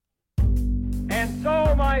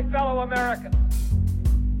my fellow Americans,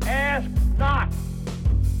 ask not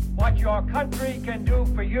what your country can do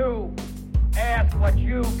for you. Ask what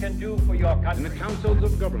you can do for your country. In the councils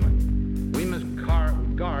of government, we must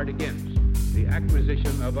guard against the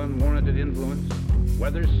acquisition of unwarranted influence,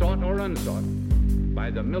 whether sought or unsought, by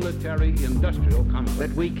the military-industrial complex.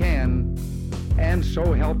 That we can, and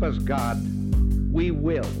so help us God, we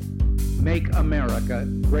will make America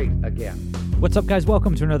great again. What's up, guys?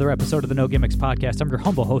 Welcome to another episode of the No Gimmicks Podcast. I'm your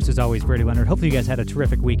humble host, as always, Brady Leonard. Hopefully you guys had a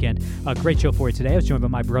terrific weekend. Great show for you today. I was joined by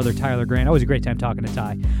my brother, Tyler Grant. Always a great time talking to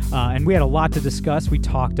Ty. And we had a lot to discuss. We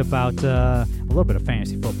talked about a little bit of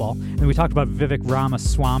fantasy football. And we talked about Vivek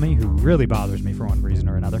Ramaswamy, who really bothers me for one reason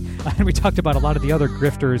or another. And we talked about a lot of the other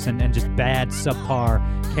grifters and just bad,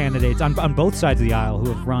 subpar candidates on both sides of the aisle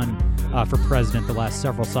who have run for president the last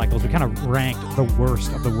several cycles. We kind of ranked the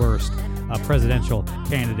worst of the worst presidential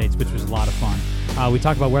candidates, which was a lot of fun. We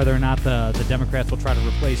talked about whether or not the Democrats will try to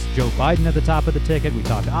replace Joe Biden at the top of the ticket. We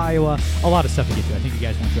talked Iowa, a lot of stuff to get to. I think you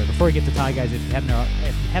guys will enjoy it. Before we get to Ty, guys, if you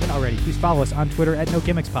haven't already, please follow us on Twitter at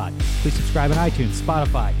NoGimmicksPod. Please subscribe on iTunes,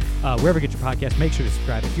 Spotify, wherever you get your podcast. Make sure to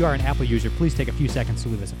subscribe. If you are an Apple user, please take a few seconds to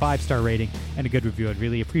leave us a 5-star rating and a good review. I'd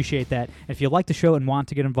really appreciate that. And if you like the show and want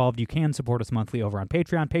to get involved, you can support us monthly over on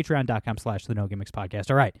Patreon, patreon.com/the No Gimmicks Podcast.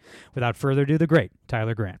 All right, without further ado, the great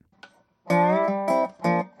Tyler Grant.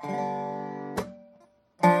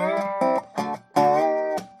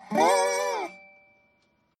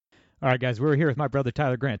 All right, guys, we're here with my brother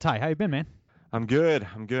Tyler Grant. Ty, how you been, man? I'm good.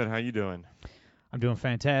 How you doing? I'm doing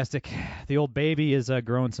fantastic. The old baby is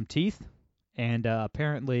growing some teeth, and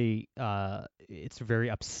apparently it's very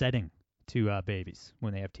upsetting to babies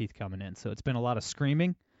when they have teeth coming in. So it's been a lot of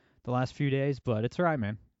screaming the last few days, but it's all right,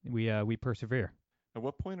 man. We persevere. At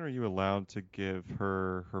what point are you allowed to give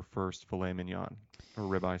her first filet mignon or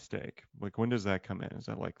ribeye steak? Like, when does that come in? Is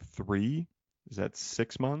that like 3? Is that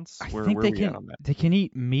 6 months? I where think are we at on that? they can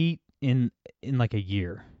eat meat in like a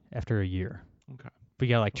year, after a year. Okay. But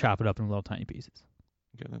you gotta like chop it up in little tiny pieces.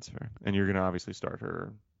 Okay, that's fair. And you're gonna obviously start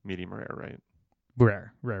her medium rare, right?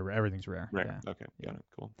 Rare. Everything's rare. Rare. Yeah. Okay, got it.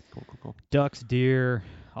 Cool. Ducks, deer,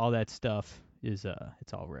 all that stuff is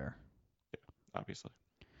it's all rare. Yeah, obviously.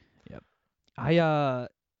 Yep.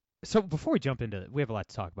 So before we jump into it, we have a lot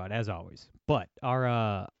to talk about as always. But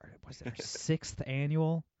our 6th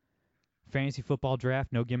annual fantasy football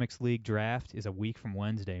draft, No Gimmicks League draft, is a week from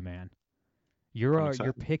Wednesday, man.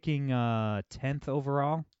 You're picking 10th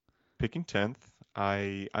overall. Picking 10th.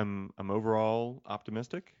 I'm overall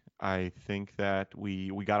optimistic. I think that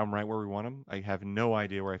we got them right where we want them. I have no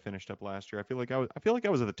idea where I finished up last year. I feel like I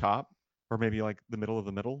was at the top, or maybe like the middle of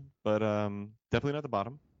the middle, but definitely not the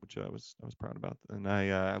bottom, which I was proud about. And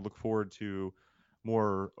I look forward to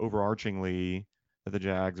more overarchingly that the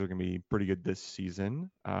Jags are going to be pretty good this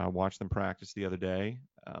season. Watched them practice the other day,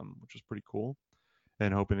 which was pretty cool.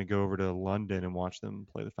 And hoping to go over to London and watch them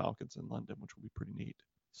play the Falcons in London, which will be pretty neat.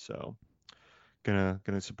 So, gonna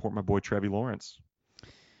support my boy Trevor Lawrence.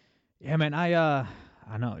 Yeah, man. I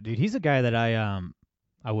know, dude. He's a guy that I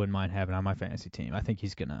wouldn't mind having on my fantasy team. I think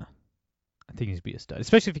he's be a stud,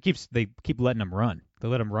 especially if they keep letting him run. They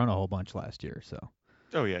let him run a whole bunch last year, so.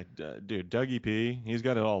 Oh yeah, dude, Dougie P. He's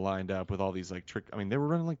got it all lined up with all these like trick. I mean, they were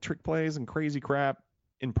running like trick plays and crazy crap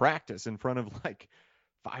in practice in front of like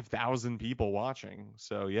 5,000 people watching.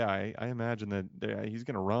 So yeah, I imagine that he's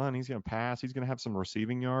gonna run, he's gonna pass, he's gonna have some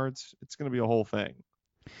receiving yards. It's gonna be a whole thing.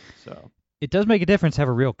 So it does make a difference to have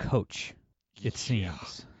a real coach. It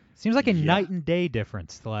seems like a night and day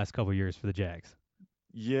difference the last couple of years for the Jags.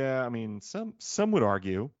 Yeah, I mean, some would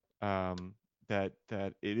argue that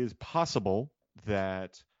it is possible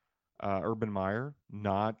that Urban Meyer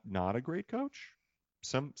not a great coach.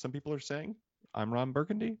 Some people are saying. I'm Ron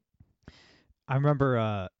Burgundy. I remember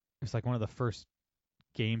it was like one of the first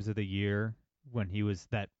games of the year when he was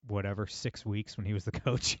 6 weeks when he was the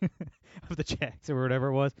coach of the Jags or whatever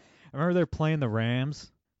it was. I remember they were playing the Rams,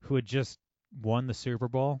 who had just won the Super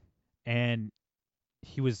Bowl, and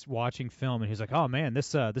he was watching film and he was like, "Oh man,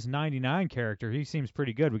 this 99 character, he seems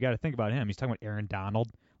pretty good. We got to think about him." He's talking about Aaron Donald,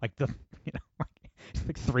 like the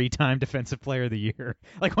like 3-time defensive player of the year,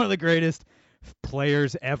 like one of the greatest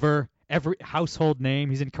players ever, every household name.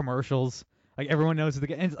 He's in commercials. Like everyone knows the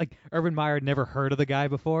guy. And like Urban Meyer had never heard of the guy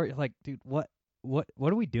before. You're like, dude, what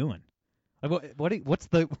are we doing? Like what's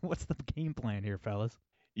the game plan here, fellas?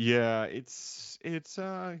 Yeah, it's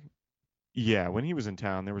yeah, when he was in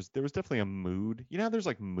town, there was definitely a mood. You know, there's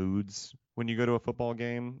like moods when you go to a football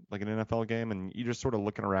game, like an NFL game, and you're just sort of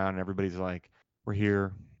looking around and everybody's like, "We're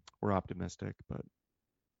here, we're optimistic, but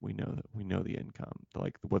we know the income,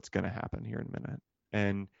 like what's going to happen here in a minute."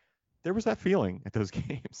 And there was that feeling at those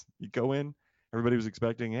games. You go in, Everybody was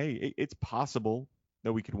expecting, hey, it's possible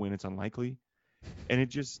that we could win. It's unlikely, and it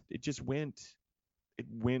just went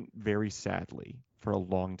very sadly for a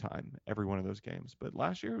long time. Every one of those games, but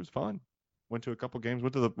last year it was fun. Went to a couple games.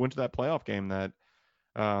 Went to that playoff game that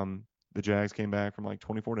the Jags came back from like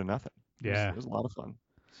 24-0. It was a lot of fun.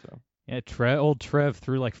 So. Yeah, old Trev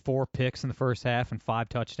threw like 4 picks in the first half and 5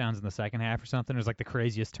 touchdowns in the second half or something. It was like the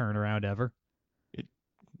craziest turnaround ever.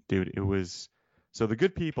 Dude, it was. So the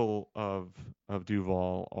good people of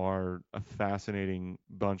Duval are a fascinating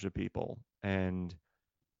bunch of people, and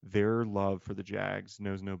their love for the Jags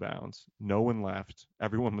knows no bounds. No one left.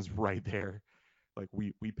 Everyone was right there. Like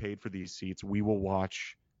we paid for these seats. We will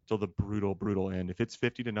watch till the brutal end. If it's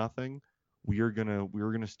 50-0, we're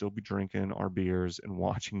gonna still be drinking our beers and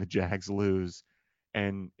watching the Jags lose.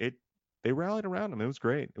 And they rallied around them. It was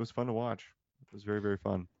great. It was fun to watch. It was very, very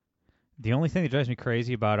fun. The only thing that drives me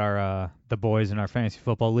crazy about our the boys in our fantasy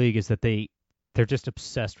football league is that they're just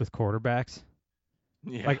obsessed with quarterbacks.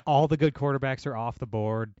 Yeah. Like all the good quarterbacks are off the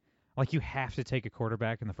board. Like you have to take a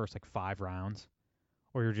quarterback in the first like 5 rounds,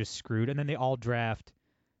 or you're just screwed. And then they all draft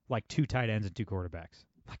like 2 tight ends and 2 quarterbacks.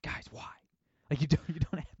 Like guys, why? Like you don't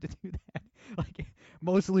have to do that. Like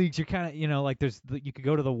most leagues, you're kind of like you could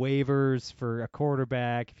go to the waivers for a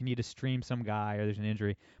quarterback if you need to stream some guy or there's an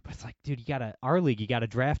injury. But it's like, dude, our league, you got to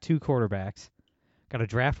draft 2 quarterbacks, got to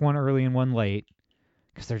draft one early and one late,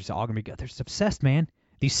 because they're just all gonna be good. They're just obsessed, man.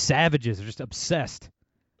 These savages are just obsessed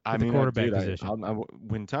with the quarterback position.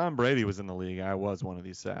 When Tom Brady was in the league, I was one of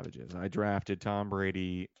these savages. I drafted Tom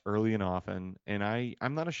Brady early and often, and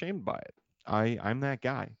I'm not ashamed by it. I'm that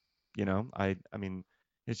guy. I mean,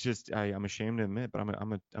 it's just I'm ashamed to admit, but I'm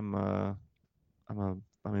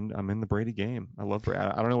in the Brady game. I love Brady.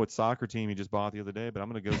 I don't know what soccer team he just bought the other day, but I'm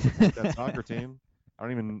gonna go support that soccer team. I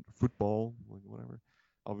don't even football, whatever.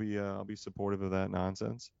 I'll be supportive of that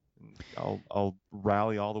nonsense. I'll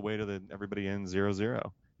rally all the way to everybody ends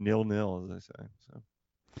 0-0, 0-0, as they say. So.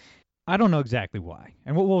 I don't know exactly why,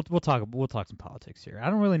 and we'll talk some politics here.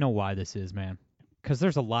 I don't really know why this is, man, because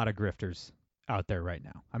there's a lot of grifters out there right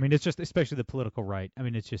now. I mean, it's just, especially the political right. I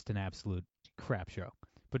mean, it's just an absolute crap show.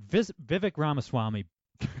 But Vivek Ramaswamy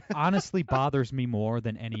honestly bothers me more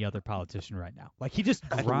than any other politician right now. Like he just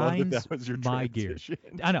grinds my gears.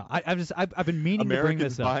 I know. I've been meaning to bring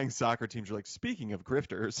this up. Americans buying soccer teams are like, speaking of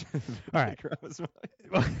grifters. All right.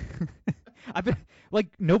 I've been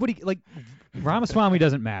Ramaswamy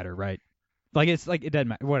doesn't matter, right? Like it's like it doesn't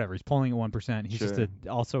matter. Whatever. He's polling at 1%. He's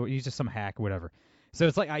he's just some hack, whatever. So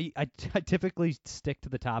it's like I typically stick to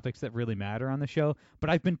the topics that really matter on the show, but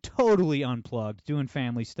I've been totally unplugged, doing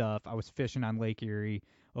family stuff. I was fishing on Lake Erie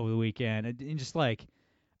over the weekend, and just like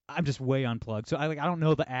I'm just way unplugged. So I don't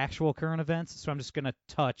know the actual current events, so I'm just gonna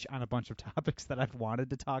touch on a bunch of topics that I've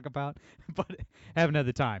wanted to talk about, but haven't had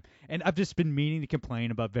the time. And I've just been meaning to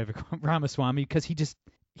complain about Vivek Ramaswamy because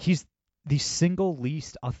he's the single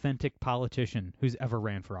least authentic politician who's ever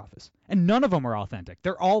ran for office, and none of them are authentic.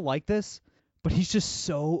 They're all like this. But he's just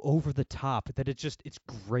so over the top that it's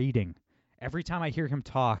grating. Every time I hear him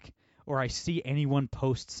talk or I see anyone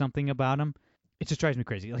post something about him, it just drives me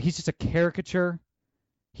crazy. Like he's just a caricature.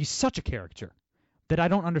 He's such a caricature that I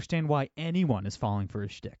don't understand why anyone is falling for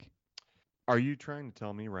his shtick. Are you trying to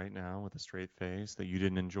tell me right now with a straight face that you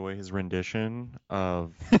didn't enjoy his rendition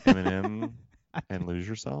of Eminem and Lose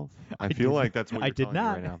Yourself? I feel like that's what you're telling me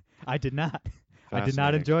right now. I did not. I did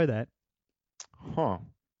not enjoy that. Huh.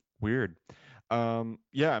 Weird.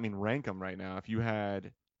 Yeah, I mean, rank them right now.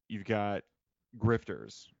 You've got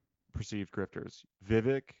grifters, perceived grifters.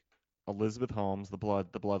 Vivek, Elizabeth Holmes, the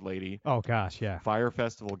blood lady. Oh gosh, yeah. Fire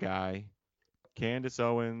Festival guy, Candace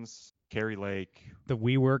Owens, Carrie Lake. The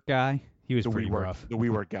WeWork guy. He was pretty rough. The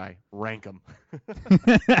WeWork guy. Rank them.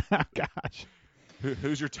 Gosh.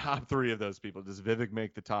 Who's your top 3 of those people? Does Vivek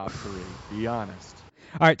make the top 3? Be honest.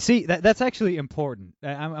 All right. See, that's actually important.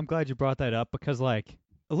 I'm glad you brought that up because like.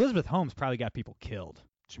 Elizabeth Holmes probably got people killed.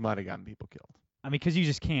 She might have gotten people killed. I mean, because you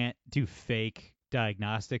just can't do fake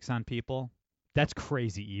diagnostics on people. That's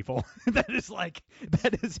crazy evil. That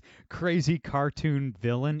is crazy cartoon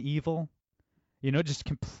villain evil. Just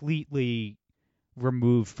completely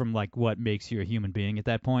removed from like what makes you a human being at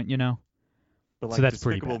that point. But like so that's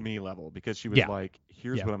Despicable pretty bad. Me level, because she was like,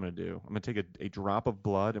 here's what I'm going to do. I'm going to take a drop of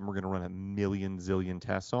blood and we're going to run a million zillion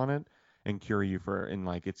tests on it and cure you and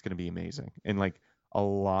like it's going to be amazing. And like a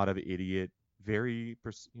lot of idiot, very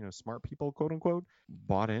smart people, quote unquote,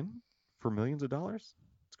 bought in for millions of dollars.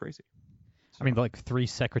 It's crazy. So, I mean, like 3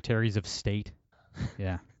 secretaries of state.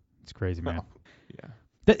 Yeah, it's crazy, man. Yeah.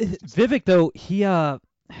 Vivek though, he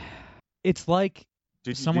it's like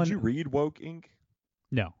did someone. Did you read Woke Inc?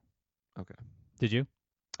 No. Okay. Did you?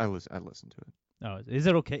 I listened to it. Oh, is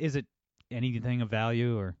it okay? Is it anything of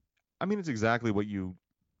value or? I mean, it's exactly what you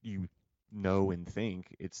know and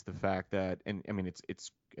think. It's the fact that, and I mean,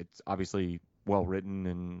 it's obviously well written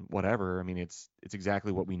and whatever. I mean, it's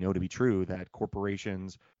exactly what we know to be true, that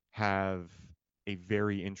corporations have a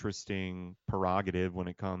very interesting prerogative when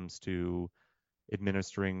it comes to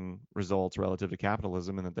administering results relative to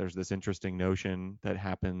capitalism, and that there's this interesting notion that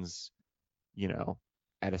happens, you know,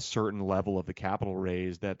 at a certain level of the capital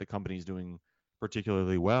raise that the company's doing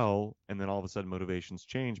particularly well, and then all of a sudden motivations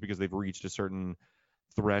change because they've reached a certain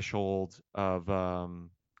threshold of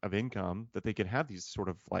income, that they can have these sort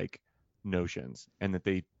of like notions, and that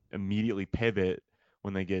they immediately pivot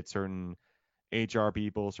when they get certain HR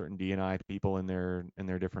people, certain D&I people in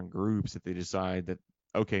their different groups, that they decide that,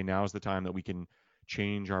 okay, now is the time that we can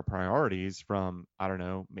change our priorities from, I don't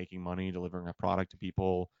know, making money, delivering a product to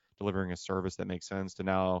people, delivering a service that makes sense, to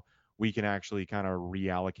now we can actually kind of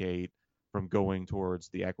reallocate from going towards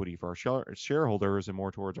the equity for our shareholders and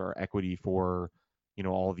more towards our equity for,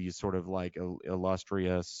 all these sort of like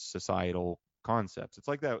illustrious societal concepts. It's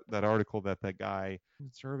like that article that guy,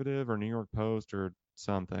 Conservative or New York Post or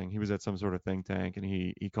something, he was at some sort of think tank, and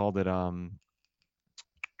he called it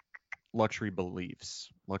luxury beliefs.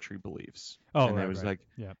 Oh, And right, it was right. like,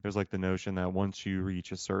 Yeah. there's like the notion that once you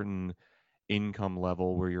reach a certain income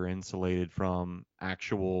level where you're insulated from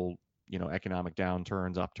actual, economic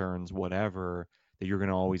downturns, upturns, whatever, that you're going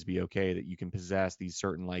to always be okay, that you can possess these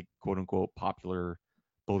certain like quote unquote popular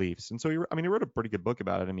beliefs. And so he wrote a pretty good book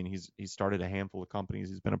about it. I mean, he's started a handful of companies.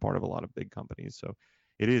 He's been a part of a lot of big companies. So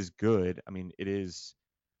it is good. I mean,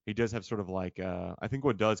 he does have sort of like I think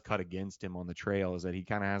what does cut against him on the trail is that he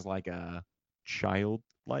kind of has like a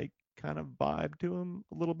childlike kind of vibe to him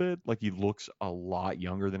a little bit. Like he looks a lot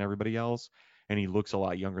younger than everybody else, and he looks a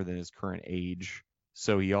lot younger than his current age.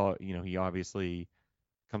 So he obviously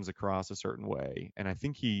comes across a certain way. And I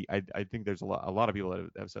think I think there's a lot of people that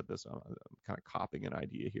have said this. I'm kind of copying an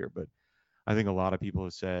idea here, but I think a lot of people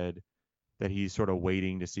have said that he's sort of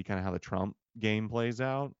waiting to see kind of how the Trump game plays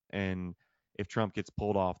out, and if Trump gets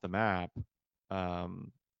pulled off the map,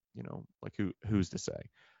 like who's to say?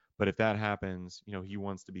 But if that happens, he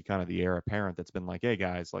wants to be kind of the heir apparent that's been like, hey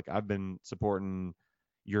guys, like I've been supporting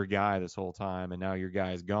your guy this whole time, and now your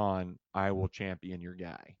guy's gone. I will champion your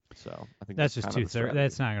guy. So I think That's that's just kind too of the strategy.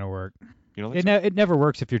 That's not going to work. You don't think so? It never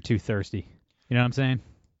works if you're too thirsty. You know what I'm saying?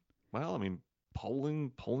 Well, I mean,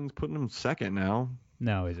 polling's putting him second now.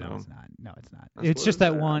 No, it's So, not. No, it's not. That's It's what just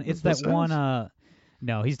that one. that's It's what that it one. says.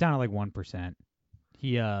 No, he's down to like 1%.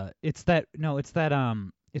 It's that. No, it's that.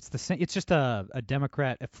 It's the same. It's just a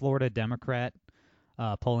Democrat, a Florida Democrat,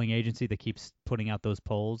 polling agency that keeps putting out those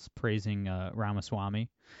polls praising Ramaswamy.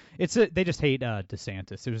 They just hate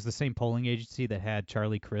DeSantis. It was the same polling agency that had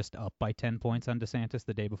Charlie Crist up by 10 points on DeSantis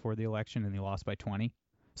the day before the election, and he lost by 20.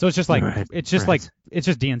 So it's just like Right, it's just right. like it's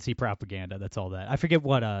just DNC propaganda. That's all that. I forget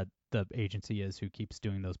what the agency is who keeps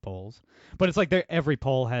doing those polls, but it's like every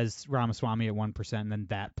poll has Ramaswamy at 1%, and then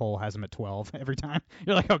that poll has him at 12 every time.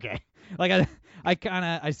 You're like, okay, like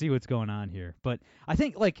I see what's going on here, but I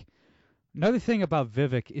think like another thing about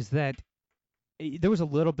Vivek is that there was a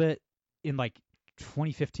little bit in like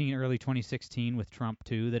 2015, early 2016 with Trump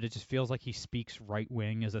too, that it just feels like he speaks right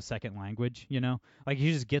wing as a second language. Like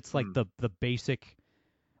he just gets like the basic.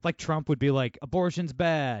 Like Trump would be like, abortion's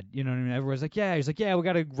bad. You know what I mean? Everyone's like, yeah. He's like, yeah, we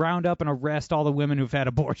got to round up and arrest all the women who've had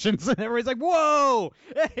abortions. And everybody's like, whoa,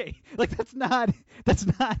 hey, like that's not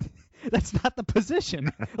the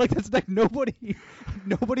position. Like that's like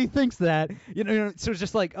nobody thinks that. So it's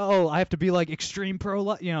just like, oh, I have to be like extreme pro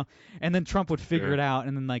life, and then Trump would figure Sure. it out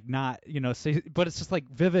and then like not, say, but it's just like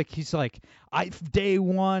Vivek, he's like, day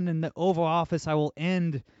one in the Oval Office, I will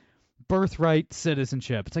end birthright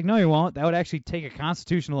citizenship. It's like, no, you won't. That would actually take a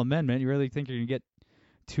constitutional amendment. You really think you're going to get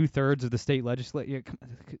 2/3 of the state legislature,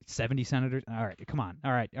 70 senators? All right, come on.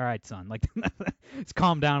 All right, son. Like, let's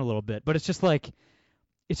calm down a little bit. But it's just like,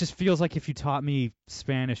 it just feels like if you taught me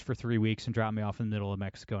Spanish for 3 weeks and dropped me off in the middle of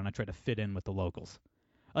Mexico and I tried to fit in with the locals.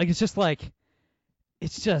 Like, it's just like,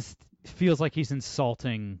 it feels like he's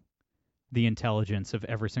insulting the intelligence of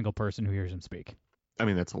every single person who hears him speak. I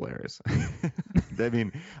mean, that's hilarious. I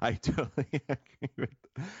mean, I totally agree with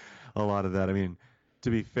a lot of that. I mean, to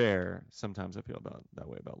be fair, sometimes I feel that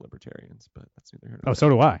way about libertarians, but that's neither here nor Oh, there. so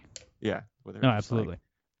do I. Yeah. Where they're No, just like, absolutely.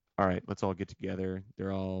 all right, let's all get together.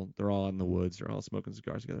 They're all in the woods. They're all smoking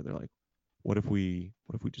cigars together. They're like, what if we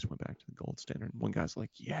just went back to the gold standard? And one guy's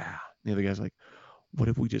like, yeah. And the other guy's like, what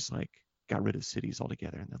if we just like got rid of cities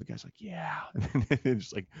altogether? And the other guy's like, yeah. And then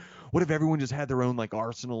just like, what if everyone just had their own like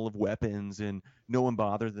arsenal of weapons and no one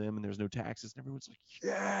bothered them and there's no taxes? And everyone's like,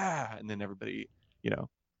 yeah. And then everybody,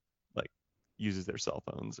 uses their cell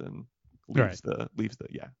phones and Right. leaves the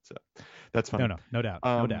yeah. So that's funny. No doubt,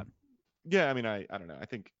 no doubt. Yeah, I mean, I don't know. I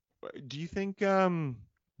think. Do you think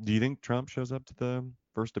Trump shows up to the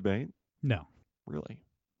first debate? No, Really?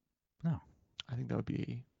 no. I think that would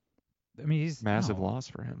be I mean, he's massive no, loss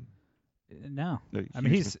for him. no. A I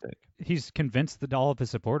mean, huge mistake. he's convinced all of his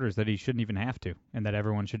supporters that he shouldn't even have to, and that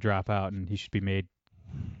everyone should drop out, and he should be made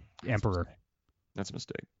emperor. That's a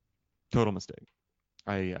mistake. Total mistake.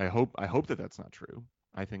 I hope that that's not true.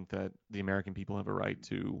 I think that the American people have a right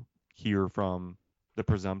to hear from the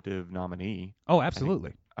presumptive nominee. Oh,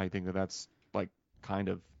 absolutely. I think that that's like kind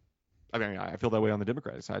of. I mean, I feel that way on the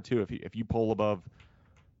Democratic side too. If you poll above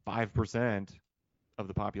 5% of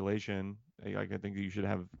the population, I think you should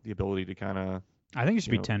have the ability to kind of. I think it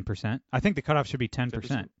should be 10%. I think the cutoff should be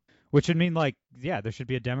 10%, which would mean there should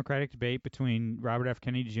be a Democratic debate between Robert F.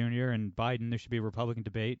 Kennedy Jr. and Biden. There should be a Republican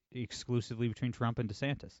debate exclusively between Trump and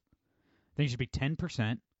DeSantis. I think it should be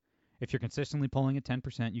 10%. If you're consistently polling at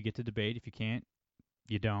 10%, you get to debate. If you can't,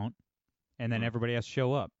 you don't. And then everybody has to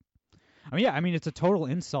show up. I mean, it's a total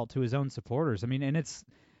insult to his own supporters. I mean, and it's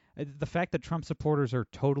the fact that Trump supporters are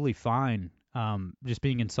totally fine just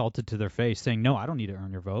being insulted to their face, saying, no, I don't need to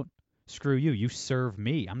earn your vote. Screw you. You serve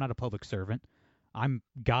me. I'm not a public servant. I'm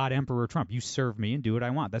God Emperor Trump. You serve me and do what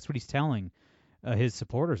I want. That's what he's telling his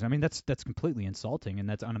supporters. I mean, that's completely insulting, and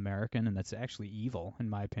that's un-American, and that's actually evil, in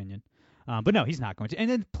my opinion. But no, he's not going to. And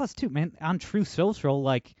then plus, too, man, on Truth Social,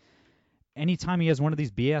 like, anytime he has one of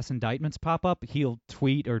these BS indictments pop up, he'll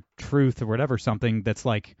tweet or Truth or whatever something that's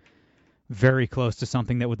like very close to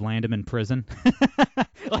something that would land him in prison.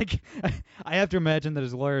 Like, I have to imagine that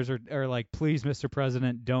his lawyers are like, please, Mr.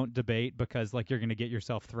 President, don't debate because like you're going to get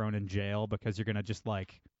yourself thrown in jail because you're going to just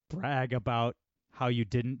like brag about how you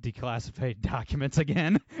didn't declassify documents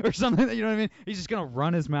again or something. You know what I mean? He's just going to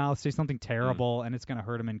run his mouth, say something terrible, and it's going to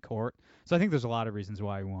hurt him in court. So I think there's a lot of reasons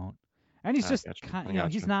why he won't. And he's just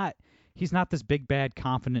he's not this big bad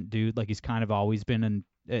confident dude like he's kind of always been, and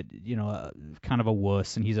kind of a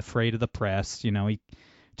wuss, and he's afraid of the press. You know, he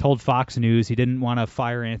told Fox News he didn't want to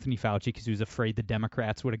fire Anthony Fauci because he was afraid the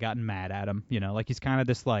Democrats would have gotten mad at him. You know, like he's kind of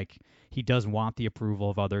this like he does want the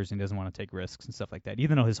approval of others and doesn't want to take risks and stuff like that.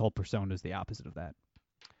 Even though his whole persona is the opposite of that.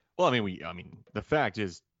 Well, I mean, the fact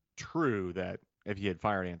is true that if he had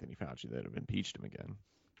fired Anthony Fauci, they'd have impeached him again.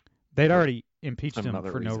 They'd already impeached him for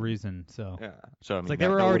reason. no reason. So yeah, so I mean, it's like they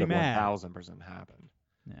were already mad. 1,000% happened.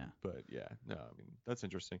 Yeah, but yeah, no, I mean that's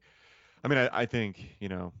interesting. I mean, I think I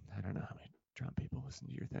don't know how many Trump people listen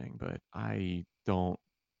to your thing, but I don't.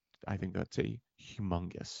 I think that's a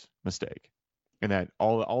humongous mistake, and that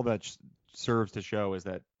all that serves to show is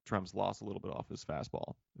that Trump's lost a little bit off his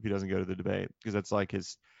fastball if he doesn't go to the debate, because that's like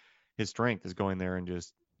his strength is going there and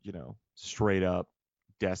just straight up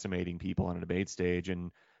decimating people on a debate stage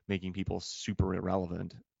and making people super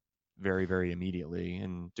irrelevant very, very immediately,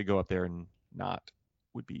 and to go up there and not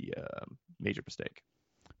would be a major mistake.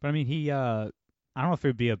 But I mean, I don't know if it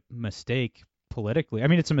would be a mistake politically. I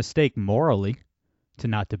mean, it's a mistake morally to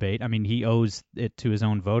not debate. I mean, he owes it to his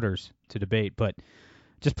own voters to debate, but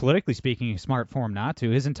just politically speaking, it's smart for him not to.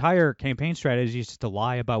 His entire campaign strategy is just to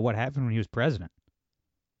lie about what happened when he was president.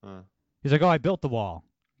 He's like, oh, I built the wall,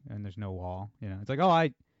 and there's no wall. It's like, oh,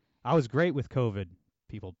 I was great with COVID.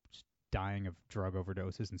 People just dying of drug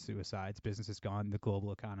overdoses and suicides. Businesses gone. The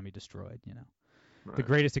global economy destroyed. Right. The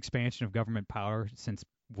greatest expansion of government power since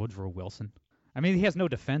Woodrow Wilson. I mean, he has no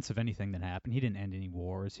defense of anything that happened. He didn't end any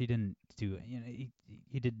wars. He didn't do,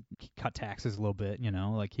 he did cut taxes a little bit,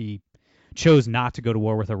 like he chose not to go to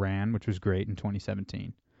war with Iran, which was great in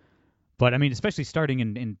 2017. But I mean, especially starting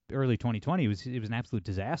in early 2020, it was an absolute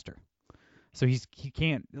disaster. So he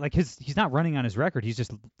can't, like, he's not running on his record. He's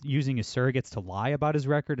just using his surrogates to lie about his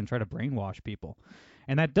record and try to brainwash people.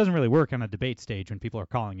 And that doesn't really work on a debate stage when people are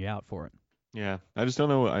calling you out for it. Yeah, I just don't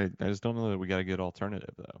know. I just don't know that we got a good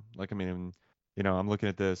alternative though. Like, I mean, I'm looking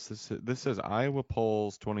at this. This says Iowa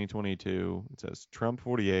polls 2022. It says Trump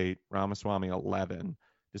 48, Ramaswamy 11,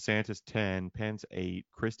 DeSantis 10, Pence 8,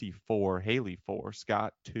 Christie 4, Haley 4,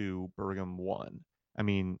 Scott 2, Burgum 1. I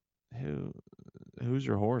mean, who's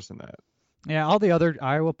your horse in that? Yeah, all the other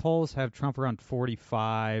Iowa polls have Trump around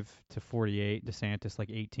 45 to 48, DeSantis like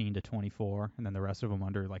 18 to 24, and then the rest of them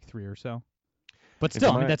under like 3 or so. But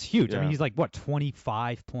still, I mean, that's huge. Yeah. I mean, he's like,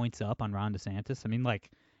 25 points up on Ron DeSantis? I mean,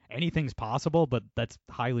 like, anything's possible, but that's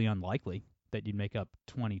highly unlikely that you'd make up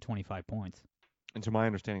 20, 25 points. And to my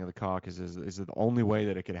understanding of the caucus is that the only way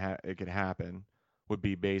that it could happen would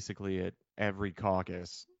be basically at every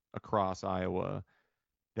caucus across Iowa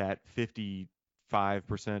that 55%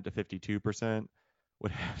 to 52%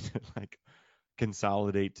 would have to like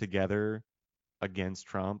consolidate together against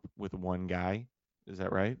Trump with one guy. Is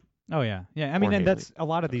that right? Oh yeah, yeah. I mean, Or and Haley. that's a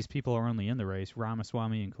lot of these people are only in the race,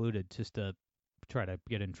 Ramaswamy included, just to try to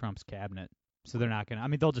get in Trump's cabinet. So they're not gonna. I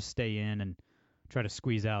mean, they'll just stay in and try to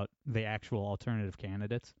squeeze out the actual alternative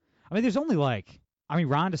candidates. I mean, there's only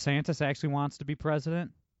Ron DeSantis actually wants to be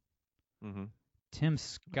president. Mm-hmm. Tim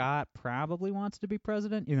Scott probably wants to be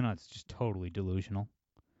president, even though it's just totally delusional.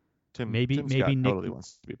 Tim maybe Scott Nick, totally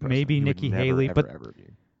wants to be president. maybe He would Nikki never, Haley, ever, ever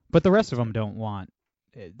be. but the rest of them don't want.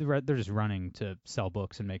 They're just running to sell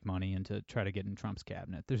books and make money and to try to get in Trump's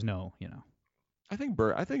cabinet. There's no, I think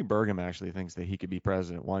Burgum actually thinks that he could be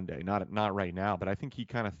president one day. Not right now, but I think he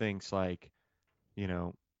kind of thinks like,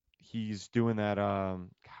 he's doing that. God,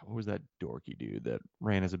 what was that dorky dude that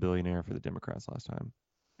ran as a billionaire for the Democrats last time,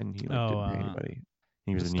 and he didn't pay anybody.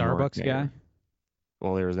 He was the a New York Starbucks mayor. guy.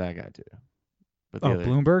 Well, there was that guy too. But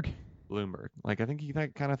Bloomberg. Bloomberg. Like I think he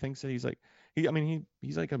kind of thinks that he's like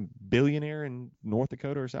he's like a billionaire in North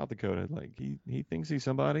Dakota or South Dakota. Like he thinks he's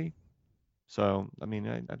somebody. So I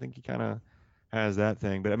mean I think he kind of has that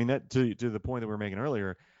thing. But I mean that to the point that we were making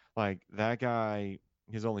earlier, like that guy,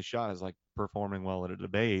 his only shot is like performing well at a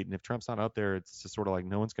debate. And if Trump's not up there, it's just sort of like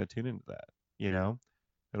no one's gonna tune into that. It'll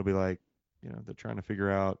be like they're trying to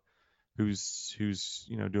figure out who's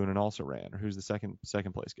doing an also ran or who's the second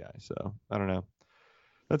place guy. So I don't know.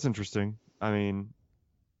 That's interesting. I mean,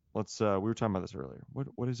 let's we were talking about this earlier. What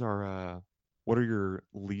are your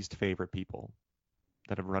least favorite people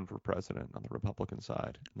that have run for president on the Republican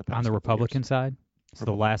side in the past On the couple Republican years? side, so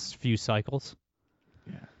the last few cycles.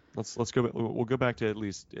 Yeah. Let's go. We'll go back to at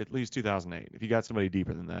least 2008. If you got somebody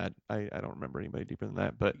deeper than that, I don't remember anybody deeper than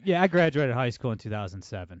that. But Yeah, I graduated high school in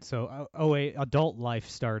 2007. So 08, adult life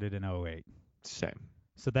started in 08. same.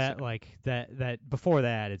 So that that before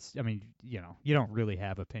that, it's you don't really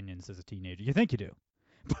have opinions as a teenager. You think you do,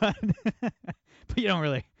 but but you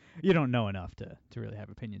don't know enough to really have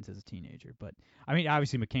opinions as a teenager. But I mean,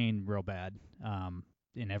 obviously McCain real bad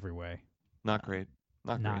in every way. Not great.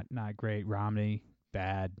 Not great. Romney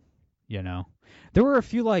bad. There were a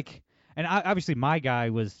few and obviously my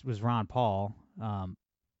guy was Ron Paul.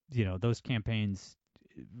 Those campaigns,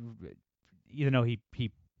 even though he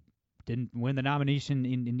didn't win the nomination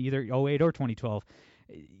in either 08 or 2012,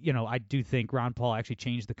 I do think Ron Paul actually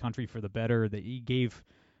changed the country for the better. That he gave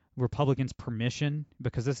Republicans permission,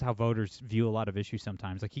 because this is how voters view a lot of issues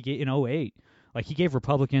sometimes. Like he gave in 08, he gave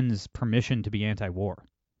Republicans permission to be anti-war.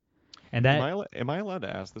 And that am I allowed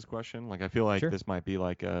to ask this question? Like I feel like Sure. this might be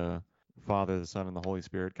like a Father, the Son, and the Holy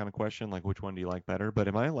Spirit kind of question. Like which one do you like better? But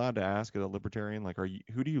am I allowed to ask as a libertarian? Like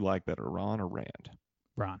who do you like better, Ron or Rand?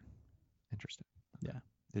 Ron. Interesting. Yeah.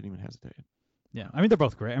 Didn't even hesitate. Yeah, I mean they're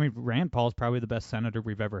both great. I mean Rand Paul's probably the best senator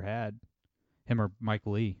we've ever had, him or Mike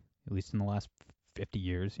Lee, at least in the last 50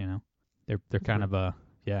 years. They're kind of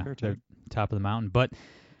they're top of the mountain. But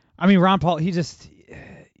I mean Ron Paul, he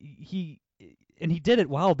did it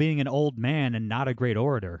while being an old man and not a great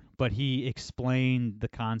orator, but he explained the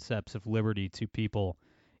concepts of liberty to people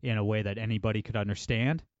in a way that anybody could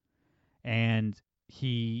understand, and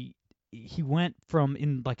he went from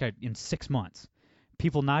in 6 months,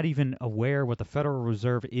 people not even aware what the Federal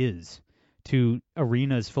Reserve is, to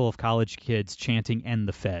arenas full of college kids chanting "End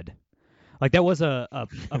the Fed." Like that was a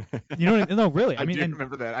no, really. I mean,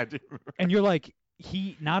 remember that. I do remember. And you're like,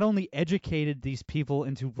 he not only educated these people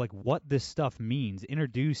into what this stuff means,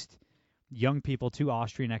 introduced young people to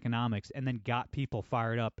Austrian economics, and then got people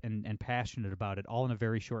fired up and passionate about it all in a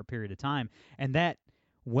very short period of time. And that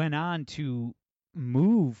went on to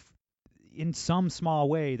move, in some small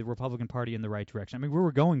way, the Republican Party in the right direction. I mean, we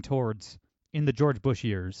were going towards, in the George Bush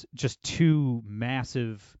years, just two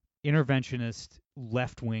massive interventionist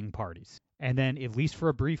left-wing parties. And then, at least for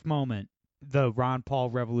a brief moment, the Ron Paul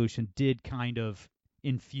revolution did kind of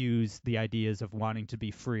infuse the ideas of wanting to be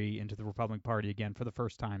free into the Republican Party again for the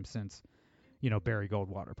first time since, Barry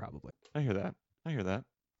Goldwater, probably. I hear that.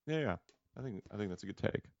 Yeah. I think that's a good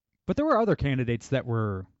take. But there were other candidates that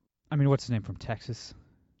were, I mean, what's his name from Texas?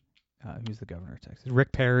 Who's the governor of Texas?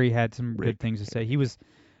 Rick Perry had some good things to say. He was,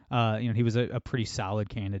 he was a pretty solid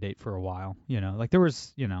candidate for a while. There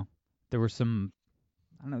were some.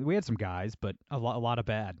 I don't know. We had some guys, but a lot of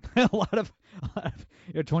bad. a lot of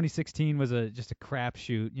 2016 was just a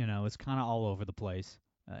crapshoot. It's kind of all over the place.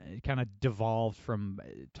 It kind of devolved from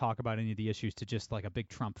talk about any of the issues to just like a big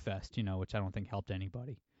Trump fest, which I don't think helped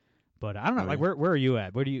anybody. But I don't know. Where are you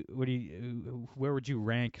at? Where would you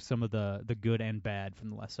rank some of the good and bad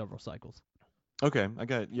from the last several cycles? Okay, I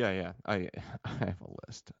got it. Yeah. I have a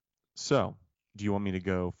list. So, do you want me to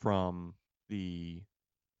go from the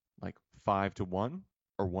 5 to 1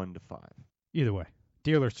 or 1 to 5? Either way,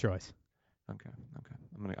 dealer's choice. Okay.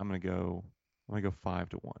 I'm gonna go I'm going to go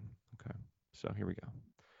 5-1. Okay. So here we go.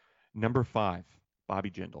 Number 5, Bobby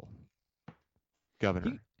Jindal.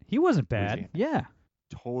 Governor. He wasn't bad. Louisiana. Yeah.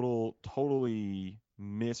 Totally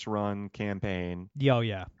misrun campaign.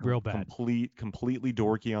 Yeah. Real bad. Completely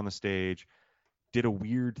dorky on the stage. Did a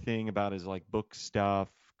weird thing about his like book stuff.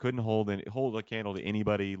 Couldn't hold a candle to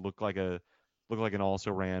anybody. Looked like an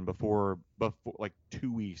also ran before like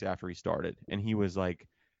 2 weeks after he started, and he was like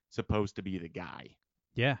supposed to be the guy.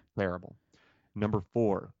 Yeah. Terrible. Number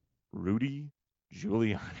 4, Rudy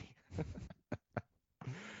Giuliani.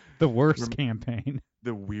 The worst campaign.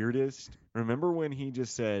 The weirdest. Remember when he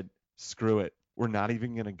just said, "Screw it, we're not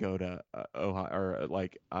even gonna go to Ohio or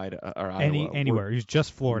like Iowa or Iowa. Anywhere. It was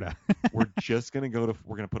just Florida. We're just gonna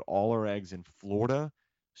we're gonna put all our eggs in Florida,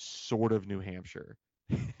 sort of New Hampshire."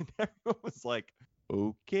 And everyone was like,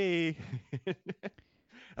 "Okay." And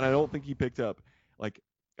I don't think he picked up like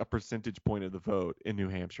a percentage point of the vote in New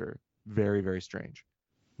Hampshire. Very, very strange.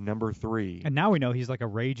 Number 3. And now we know he's like a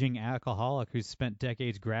raging alcoholic who's spent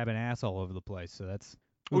decades grabbing ass all over the place. So that's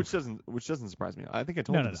which doesn't surprise me. I think I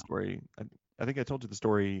told you the story. I think I told you the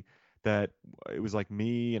story that it was like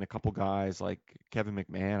me and a couple guys like Kevin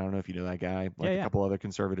McMahon. I don't know if you know that guy. Like a couple other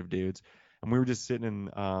conservative dudes, and we were just sitting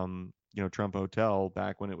in Trump Hotel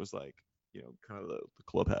back when it was like kind of the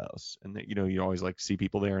clubhouse, and you always like see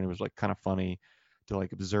people there, and it was like kind of funny to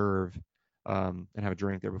like observe and have a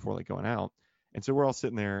drink there before like going out. And so we're all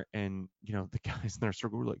sitting there, and the guys in our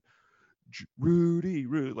circle were like, Rudy,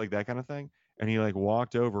 like that kind of thing. And he like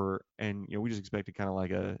walked over, and we just expected kind of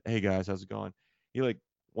like a, "Hey guys, how's it going?" He like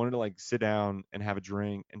wanted to like sit down and have a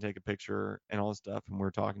drink and take a picture and all this stuff. And we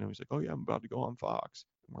were talking to him. He's like, "Oh yeah, I'm about to go on Fox."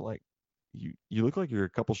 And we're like, "You look like you're a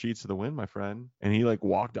couple sheets to the wind, my friend." And he like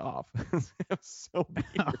walked off. It was so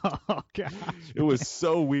weird. Oh gosh. It was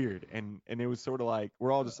so weird, and it was sort of like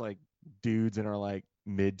we're all just like dudes in our like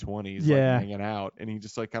mid-20s, like hanging out, and he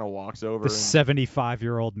just like kind of walks over. The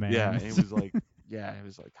 75-year-old man. Yeah, and it was like, it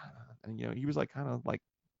was like kind of, and he was like kind of like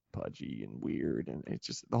pudgy and weird, and it's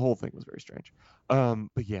just the whole thing was very strange.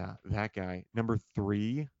 But yeah, that guy. Number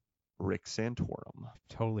 3, Rick Santorum.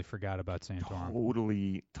 Totally forgot about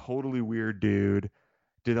Santorum. Totally weird dude.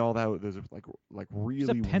 Did all that. Those like really. He's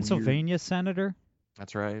a Pennsylvania weird... senator.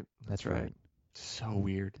 That's right. That's right. So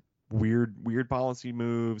weird. Weird policy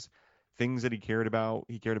moves. Things that he cared about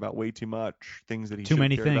way too much. Things that he too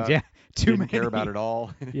many things. About, yeah, too didn't many. care about at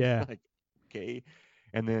all. Yeah. Like, okay.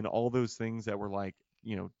 And then all those things that were like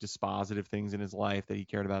dispositive things in his life that he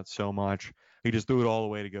cared about so much, he just threw it all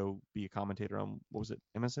away to go be a commentator on, what was it,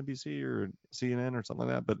 MSNBC or CNN or something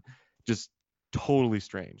like that. But just totally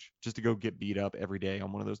strange, just to go get beat up every day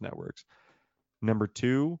on one of those networks. Number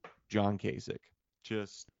 2, John Kasich.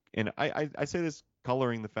 And I say this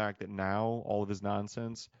coloring the fact that now all of his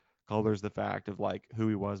nonsense colors the fact of like who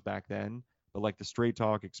he was back then, but like the Straight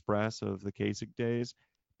Talk Express of the Kasich days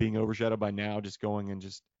being overshadowed by now just going and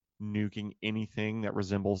just nuking anything that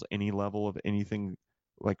resembles any level of anything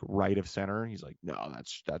like right of center. He's like, no,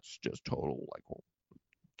 that's just total like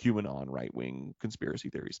QAnon right wing conspiracy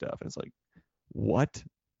theory stuff. And it's like, what?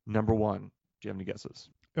 Number 1, do you have any guesses?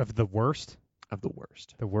 Of the worst? Of the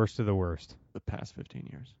worst. The worst of the worst. The past 15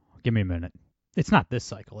 years. Give me a minute. It's not this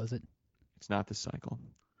cycle, is it? It's not this cycle.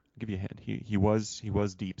 I'll give you a hint. He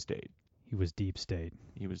was deep state. He was deep state.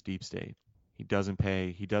 He was deep state. He doesn't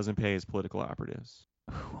pay his political operatives.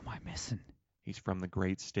 Who am I missing? He's from the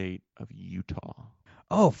great state of Utah.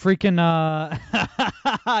 Oh, freaking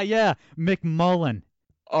yeah, McMullen.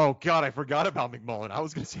 Oh God, I forgot about McMullen. I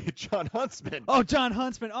was gonna say John Huntsman. Oh, John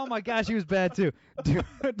Huntsman. Oh my gosh, he was bad too. Dude.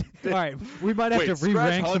 All right, we might have to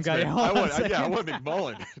re-rank some guy. I want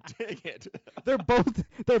McMullen. Dang it.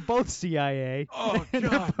 They're both CIA. Oh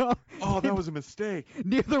God. That was a mistake.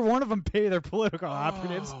 Neither one of them pay their political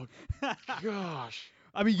operatives. Oh gosh.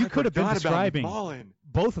 I mean, you could have been describing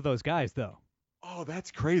both of those guys, though. Oh,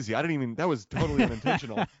 that's crazy. That was totally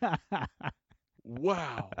unintentional.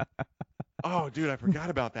 Wow. Oh, dude, I forgot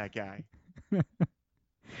about that guy.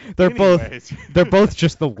 They're both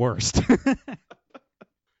just the worst.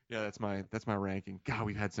 Yeah, that's my ranking. God,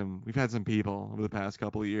 we've had some people over the past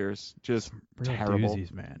couple of years. Just real terrible.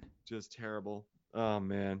 Doozies, man. Just terrible. Oh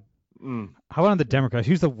man. How about on the Democrats?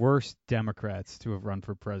 Who's the worst Democrats to have run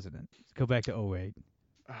for president? Let's go back to 2008.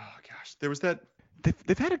 Oh gosh, there was that.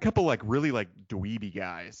 They've had a couple like really like dweeby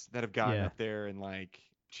guys that have gotten up there and like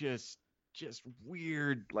just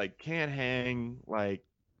weird, like can't hang like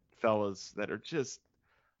fellas that are just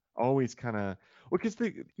always kind of, well, because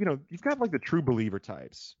you've got like the true believer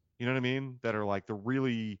types, you know what I mean, that are like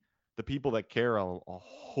the people that care a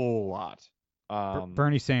whole lot.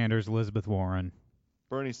 Bernie Sanders, Elizabeth Warren.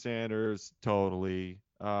 Bernie Sanders, totally.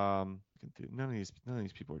 looking through. None of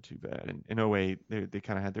these people are too bad. And in 08, they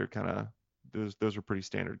kind of had their kind of those were pretty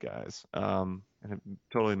standard guys. And it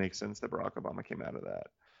totally makes sense that Barack Obama came out of that.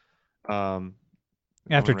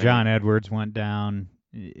 After John Edwards went down,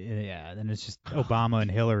 yeah, then it's just Obama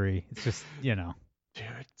and Hillary. It's just, dude,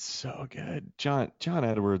 it's so good. John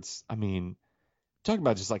Edwards. I mean, talking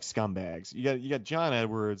about just like scumbags. You got John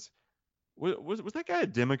Edwards. Was that guy a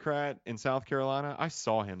Democrat in South Carolina? I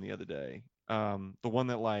saw him the other day. The one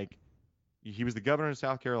that like he was the governor of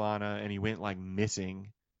South Carolina and he went like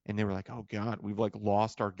missing and they were like, oh God, we've like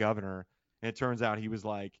lost our governor. And it turns out he was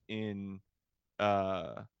like in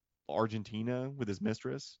Argentina with his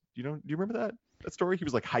mistress. Do you remember that story? He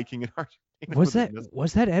was like hiking in Argentina.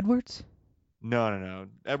 Was that Edwards? No.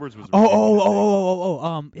 Edwards was.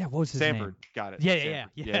 Yeah, what was his Sanford. name? Got it. Yeah.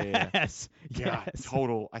 Yes.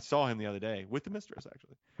 Total. I saw him the other day with the mistress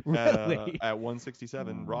actually. Really? At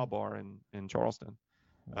 167 Raw Bar in Charleston.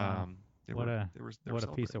 Wow. What a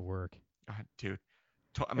piece of work. God, dude.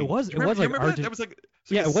 It was like Argentina. That was like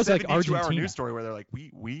it was like Argentina. News story where they're like,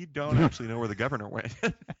 we don't actually know where the governor went.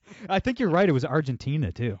 I think you're right. It was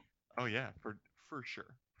Argentina too. Oh yeah, for sure.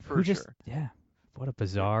 For sure. Yeah. What a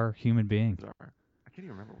bizarre human being. Bizarre. I can't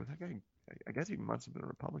even remember. Was that guy? I guess he must have been a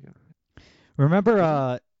Republican.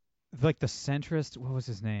 Remember, like the centrist. What was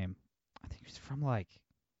his name? I think he was from like.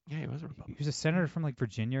 Yeah, he was a Republican. He was a senator from like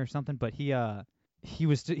Virginia or something. But he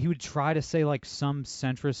would try to say like some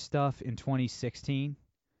centrist stuff in 2016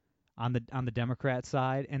 on the Democrat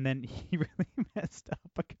side, and then he really messed up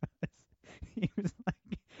because he was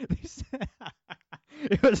like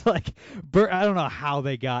it was like I don't know how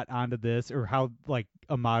they got onto this or how like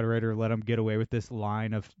a moderator let them get away with this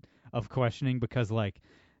line of questioning because like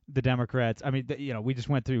the Democrats. I mean, we just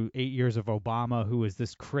went through 8 years of Obama, who was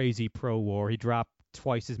this crazy pro-war. He dropped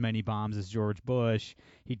twice as many bombs as George Bush.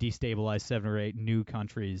 He destabilized 7 or 8 new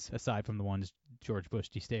countries aside from the ones George Bush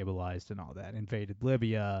destabilized and all that. Invaded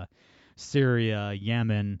Libya, Syria,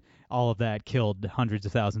 Yemen, all of that, killed hundreds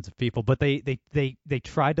of thousands of people. But they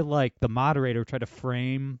tried to, like, the moderator tried to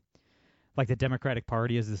frame like the Democratic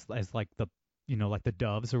Party as like the like the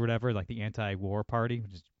Doves or whatever, like the anti-war party,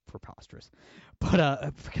 which is preposterous. But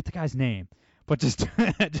I forget the guy's name. But just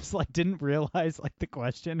like didn't realize like the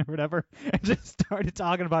question or whatever, and just started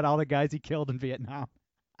talking about all the guys he killed in Vietnam.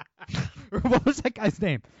 What was that guy's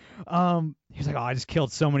name? He was like, "Oh, I just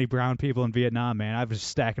killed so many brown people in Vietnam, man. I was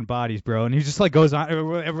just stacking bodies, bro." And he just like goes on.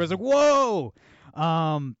 Everyone's like, "Whoa!"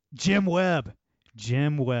 Jim Webb.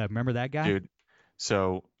 Remember that guy? Dude.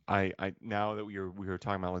 So I now that we were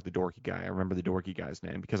talking about like the dorky guy, I remember the dorky guy's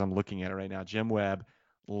name because I'm looking at it right now. Jim Webb,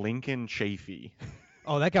 Lincoln Chafee.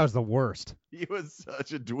 Oh, that guy was the worst. He was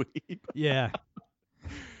such a dweeb. Yeah.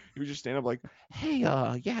 He would just stand up like, hey,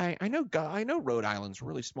 yeah, I know Rhode Island's a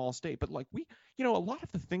really small state, but like a lot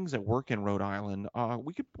of the things that work in Rhode Island,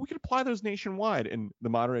 we could apply those nationwide. And the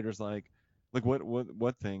moderator's like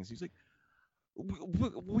what things? He's like,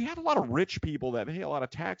 we have a lot of rich people that pay a lot of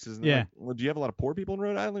taxes. And like, well, do you have a lot of poor people in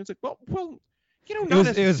Rhode Island? It's like, well. Not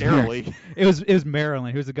necessarily. It was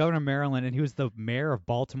Maryland. He was the governor of Maryland, and he was the mayor of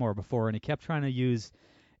Baltimore before, and he kept trying to use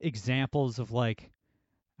examples of like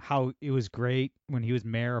how it was great when he was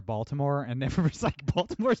mayor of Baltimore, and everyone's like,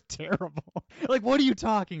 Baltimore's terrible. Like, what are you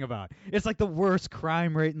talking about? It's like the worst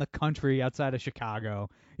crime rate in the country outside of Chicago.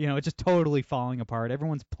 It's just totally falling apart.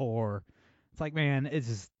 Everyone's poor. It's like, man, it's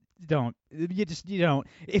just you don't.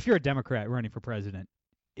 If you're a Democrat running for president,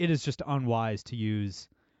 it is just unwise to use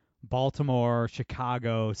Baltimore,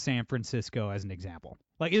 Chicago, San Francisco as an example.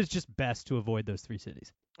 Like, it's just best to avoid those 3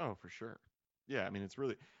 cities. Oh, for sure. Yeah, I mean, it's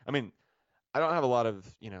really. I mean, I don't have a lot of.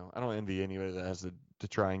 I don't envy anybody that has to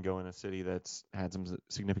try and go in a city that's had some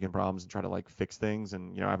significant problems and try to like fix things.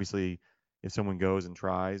 And obviously, if someone goes and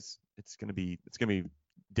tries, it's gonna be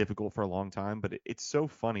difficult for a long time. But it's so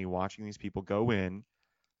funny watching these people go in,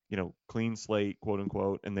 clean slate, quote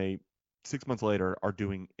unquote, and they 6 months later are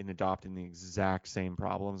doing and adopting the exact same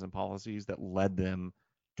problems and policies that led them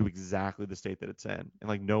to exactly the state that it's in. And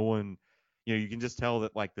like no one, you can just tell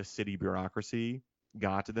that like the city bureaucracy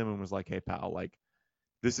got to them and was like, hey pal, like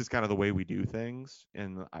this is kind of the way we do things.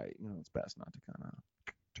 And it's best not to kind of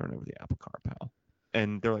turn over the apple cart, pal.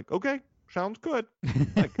 And they're like, okay, sounds good.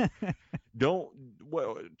 Like don't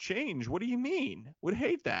change. What do you mean? Would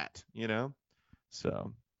hate that,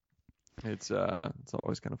 So it's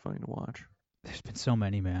always kind of funny to watch. There's been so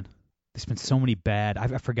many, man. There's been so many bad.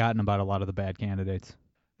 I've forgotten about a lot of the bad candidates.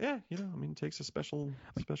 Yeah, it takes a special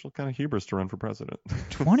kind of hubris to run for president.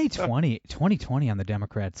 2020 on the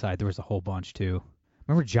Democrat side, there was a whole bunch too.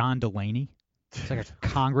 Remember John Delaney? He's like a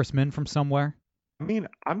congressman from somewhere. I mean,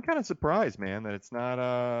 I'm kind of surprised, man, that it's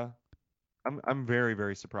not I'm very,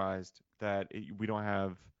 very surprised that we don't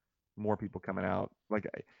have more people coming out. Like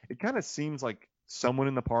it kind of seems like someone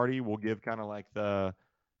in the party will give kind of like the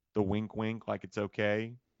wink wink, like it's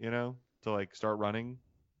okay, to like start running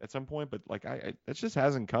at some point. But like I that just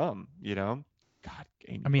hasn't come. God, I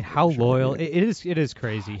Amy mean, how Klobuchar, loyal dude. it is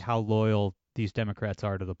crazy God. how loyal these Democrats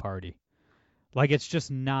are to the party. Like it's just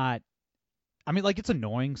not. I mean, like it's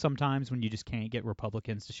annoying sometimes when you just can't get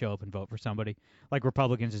Republicans to show up and vote for somebody. Like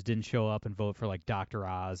Republicans just didn't show up and vote for like Dr.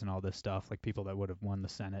 Oz and all this stuff, like people that would have won the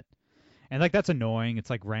Senate. And like that's annoying.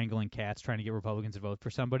 It's like wrangling cats trying to get Republicans to vote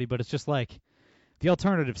for somebody, but it's just like the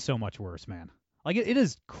alternative's so much worse, man. Like it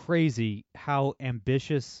is crazy how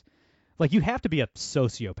ambitious. Like you have to be a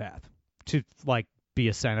sociopath to like be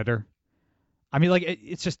a senator. I mean, like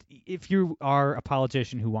it's just if you are a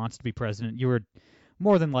politician who wants to be president, you are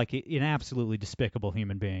more than like an absolutely despicable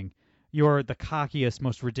human being. You're the cockiest,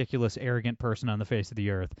 most ridiculous, arrogant person on the face of the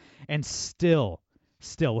earth, and still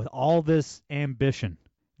with all this ambition,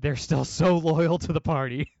 they're still so loyal to the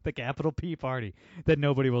party, the capital P party, that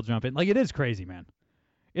nobody will jump in. Like it is crazy, man.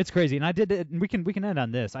 It's crazy, and I did it. And we can end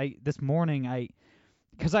on this. I this morning I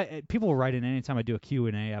because I people will write in anytime I do a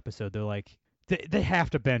Q&A episode. They're like they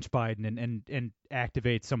have to bench Biden and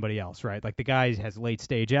activate somebody else, right? Like the guy has late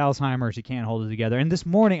stage Alzheimer's, he can't hold it together. And this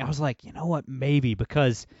morning I was like, you know what, maybe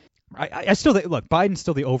because I still look Biden's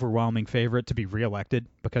still the overwhelming favorite to be reelected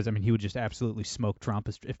because I mean he would just absolutely smoke Trump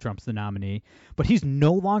if Trump's the nominee, but he's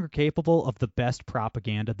no longer capable of the best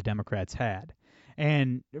propaganda the Democrats had.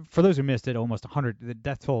 And for those who missed it, almost 100. The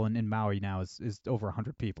death toll in Maui now is over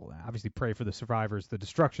 100 people. Obviously, pray for the survivors. The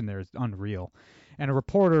destruction there is unreal. And a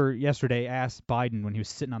reporter yesterday asked Biden when he was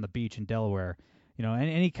sitting on the beach in Delaware,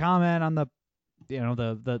 any comment on the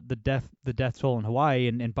death toll in Hawaii,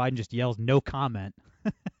 and Biden just yells no comment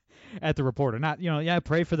at the reporter. Not yeah,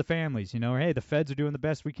 pray for the families. Or hey, the feds are doing the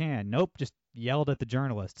best we can. Nope, just yelled at the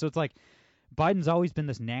journalist. So it's like Biden's always been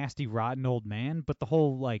this nasty, rotten old man, but the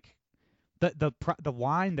whole like the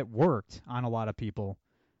line that worked on a lot of people,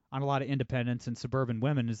 on a lot of independents and suburban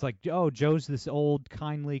women is like, oh, Joe's this old,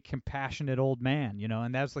 kindly, compassionate old man,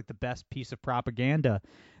 and that's like the best piece of propaganda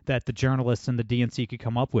that the journalists and the DNC could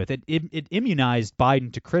come up with. It immunized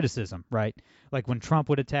Biden to criticism, right? Like when Trump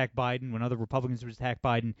would attack Biden, when other Republicans would attack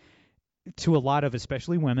Biden, to a lot of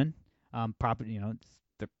especially women, the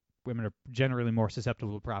women are generally more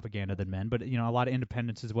susceptible to propaganda than men, but a lot of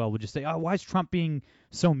independents as well would just say, "Oh, why is Trump being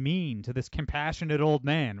so mean to this compassionate old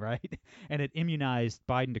man?" Right? And it immunized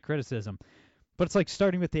Biden to criticism. But it's like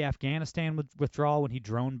starting with the Afghanistan withdrawal when he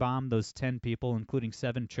drone bombed those 10 people, including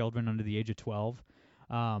 7 children under the age of 12,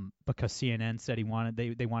 because CNN said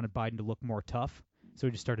they wanted Biden to look more tough, so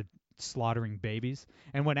he just started slaughtering babies.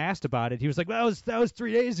 And when asked about it, he was like, "That was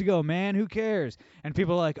 3 days ago, man. Who cares?" And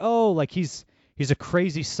people are like, "Oh, like he's a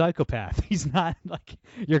crazy psychopath. He's not like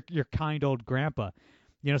your kind old grandpa."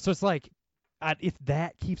 So it's like if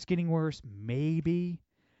that keeps getting worse, maybe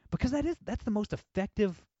because that's the most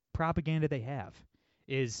effective propaganda they have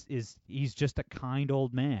is he's just a kind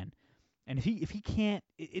old man. And if he can't,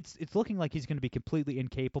 it's looking like he's going to be completely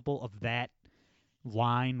incapable of that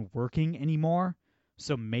line working anymore.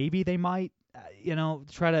 So maybe they might,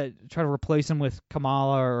 try to replace him with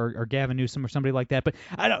Kamala or Gavin Newsom or somebody like that. But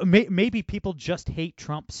I don't. Maybe people just hate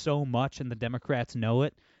Trump so much, and the Democrats know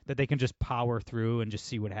it, that they can just power through and just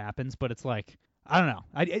see what happens. But it's like I don't know.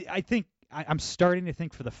 I think I'm starting to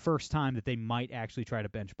think for the first time that they might actually try to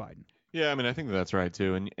bench Biden. Yeah, I mean, I think that's right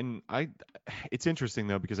too. And it's interesting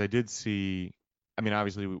though because I did see. I mean,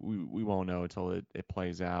 obviously we won't know until it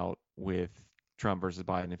plays out with Trump versus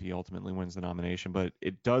Biden if he ultimately wins the nomination. But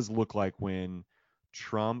it does look like when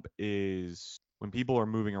people are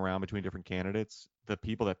moving around between different candidates, the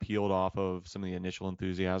people that peeled off of some of the initial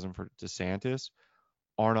enthusiasm for DeSantis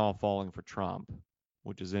aren't all falling for Trump,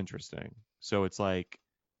 which is interesting. So it's like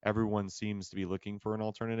everyone seems to be looking for an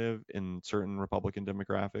alternative in certain Republican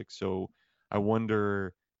demographics. So I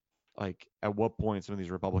wonder, like, at what point some of these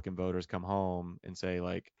Republican voters come home and say,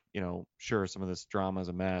 like, sure, some of this drama is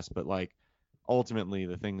a mess, but like, ultimately,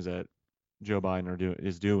 the things that Joe Biden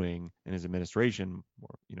is doing in his administration,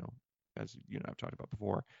 or as I've talked about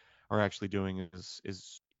before, are actually doing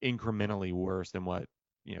is incrementally worse than what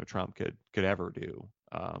Trump could ever do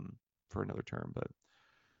for another term. But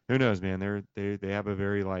who knows, man? They have a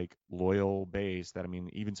very like loyal base that I mean,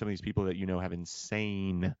 even some of these people that have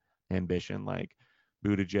insane ambition, like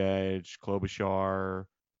Buttigieg, Klobuchar,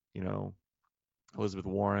 you know, Elizabeth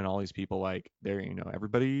Warren, all these people, like they're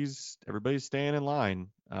everybody's staying in line,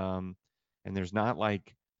 and there's not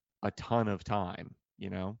like a ton of time.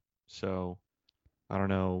 So I don't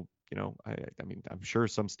know, I mean, I'm sure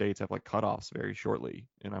some states have like cutoffs very shortly,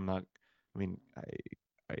 and I'm not I mean,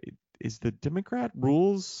 is the Democrat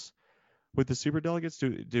rules with the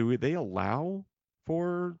superdelegates, do they allow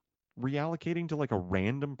for reallocating to like a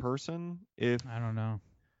random person? If I don't know.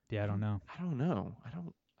 Yeah, I don't know. I don't know. I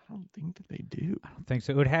don't think that they do. I don't think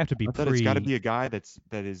so. It would have to be I thought it's got to be a guy that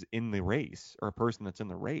is in the race, or a person that's in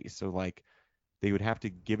the race. So like they would have to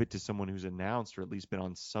give it to someone who's announced or at least been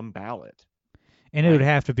on some ballot. And it would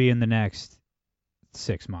have to be in the next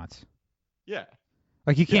 6 months. Yeah.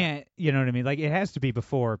 Like you can't, you know what I mean? Like it has to be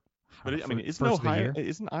before. But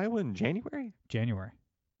isn't Iowa in January? January.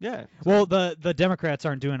 Yeah. Well, the Democrats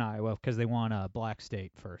aren't doing Iowa because they want a black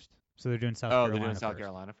state first, so they're doing South Carolina. Oh, they're doing South first.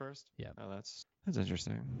 Carolina first. Yeah. Oh, that's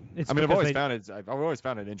interesting. It's I've always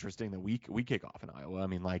found it interesting that we kick off in Iowa. I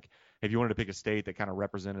mean, like if you wanted to pick a state that kind of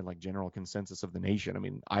represented like general consensus of the nation, I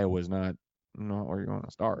mean, Iowa's not where you want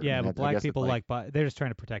to start. Yeah, I mean, but black people like they're just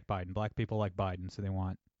trying to protect Biden. Black people like Biden, so they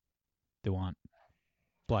want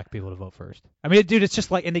black people to vote first. I mean, dude, it's just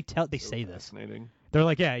like, and they say this. They're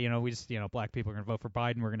like, yeah, we just, black people are gonna vote for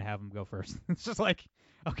Biden. We're gonna have them go first. It's just like,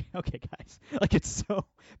 okay, guys. Like it's so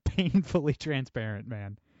painfully transparent,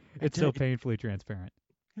 man. It's so painfully transparent.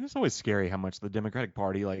 It's always scary how much the Democratic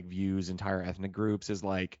Party like views entire ethnic groups as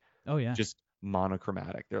like, oh yeah, just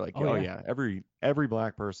monochromatic. They're like, yeah, every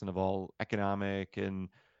black person of all economic and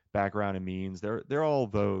background and means, they're all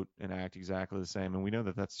vote and act exactly the same, and we know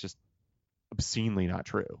that that's just obscenely not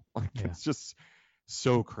true. Like it's just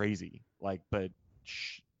so crazy. Like, but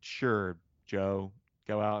sure, Joe,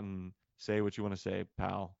 go out and say what you want to say,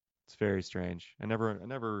 pal. It's very strange. I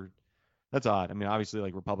never. That's odd. I mean, obviously,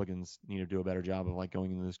 like Republicans need to do a better job of like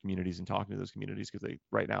going into those communities and talking to those communities because they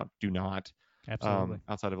right now do not. Absolutely.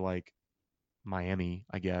 Outside of like Miami,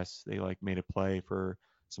 I guess they like made a play for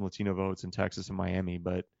some Latino votes in Texas and Miami,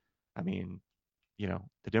 but I mean, the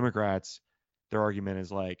Democrats, their argument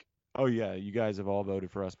is like, oh yeah, you guys have all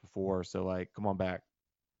voted for us before, so like, come on back,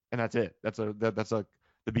 and that's it. That's the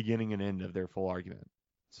beginning and end of their full argument.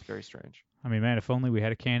 It's very strange. I mean, man, if only we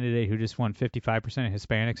had a candidate who just won 55% of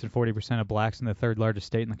Hispanics and 40% of blacks in the third largest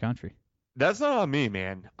state in the country. That's not on me,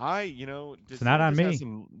 man. It's not on me.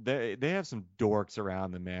 They have some dorks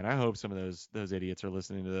around them, man. I hope some of those idiots are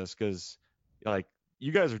listening to this because, like,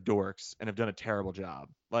 you guys are dorks and have done a terrible job.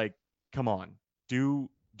 Like, come on, do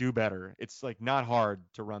better. It's like not hard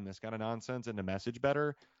to run this kind of nonsense and to message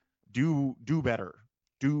better. Do better.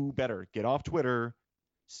 Do better. Get off Twitter.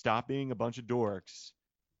 Stop being a bunch of dorks.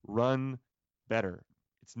 Run better.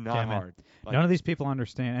 It's not hard. Like, none of these people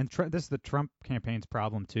understand, and this is the Trump campaign's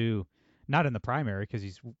problem too. Not in the primary because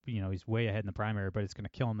he's way ahead in the primary, but it's going to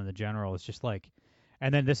kill him in the general. It's just like,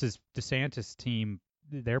 and then this is DeSantis' team,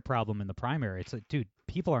 their problem in the primary. It's like, dude,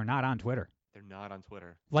 people are not on Twitter. They're not on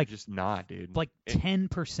Twitter. Like, they're just not, dude. Like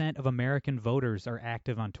 10% of American voters are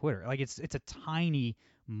active on Twitter. Like it's a tiny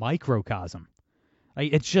microcosm.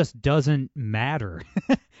 Like, it just doesn't matter.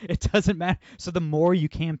 It doesn't matter. So the more you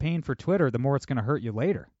campaign for Twitter, the more it's going to hurt you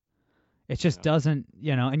later. It just doesn't,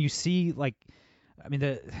 and you see like, I mean,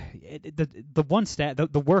 the one stat,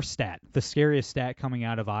 the worst stat, the scariest stat coming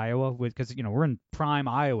out of Iowa, because we're in prime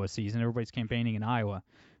Iowa season, everybody's campaigning in Iowa.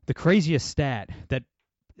 The craziest stat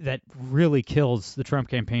that really kills the Trump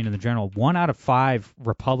campaign in the general: 1 out of 5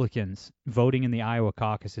 Republicans voting in the Iowa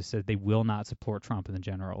caucuses said they will not support Trump in the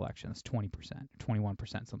general election. It's 20%,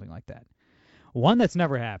 21%, something like that. One that's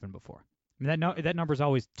never happened before. I mean, that number is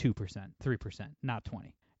always 2%, 3%, not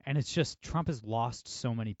 20. And it's just Trump has lost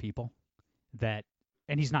so many people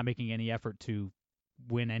and he's not making any effort to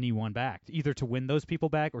win anyone back, either to win those people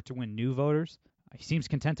back or to win new voters. He seems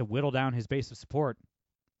content to whittle down his base of support.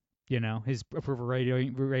 His approval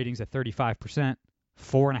ratings at 35%,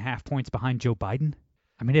 4.5 points behind Joe Biden.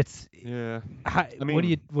 I mean, it's what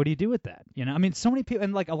do you do with that? I mean, so many people,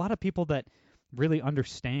 and like a lot of people that really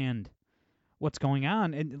understand what's going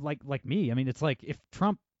on, and like me. I mean, it's like if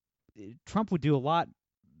Trump would do a lot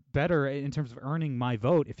better in terms of earning my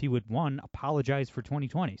vote if he would, one, apologize for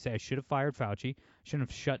 2020. Say I should have fired Fauci, shouldn't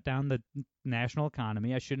have shut down the national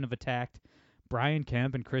economy, I shouldn't have attacked Brian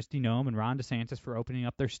Kemp and Kristi Noem and Ron DeSantis for opening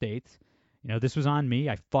up their states. This was on me.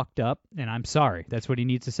 I fucked up, and I'm sorry. That's what he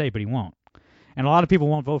needs to say, but he won't. And a lot of people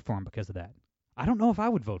won't vote for him because of that. I don't know if I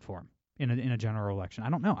would vote for him in a general election. I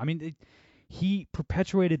don't know. I mean, he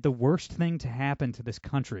perpetuated the worst thing to happen to this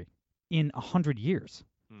country in 100 years.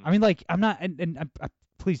 I mean, like, I'm not, and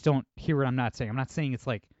please don't hear what I'm not saying. I'm not saying it's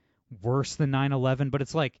like worse than 9/11, but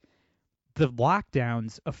it's like the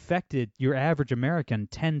lockdowns affected your average American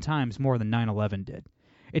 10 times more than 9/11 did.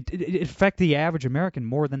 It affected the average American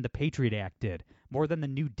more than the Patriot Act did, more than the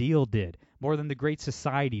New Deal did, more than the Great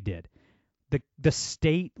Society did. The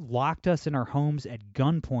state locked us in our homes at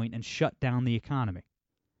gunpoint and shut down the economy.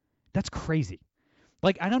 That's crazy.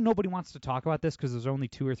 Like, I know nobody wants to talk about this because there's only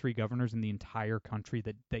 2 or 3 governors in the entire country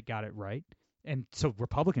that got it right. And so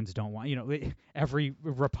Republicans don't want, every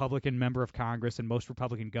Republican member of Congress and most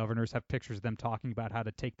Republican governors have pictures of them talking about how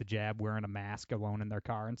to take the jab wearing a mask alone in their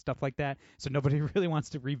car and stuff like that. So nobody really wants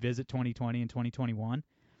to revisit 2020 and 2021.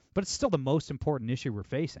 But it's still the most important issue we're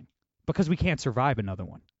facing because we can't survive another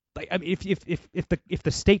one. Like, I mean, if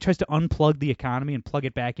the state tries to unplug the economy and plug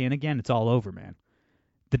it back in again, it's all over, man.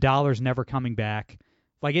 The dollar's never coming back.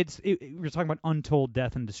 Like, we're talking about untold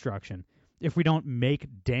death and destruction. If we don't make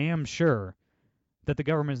damn sure that the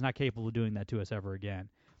government is not capable of doing that to us ever again.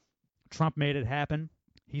 Trump made it happen.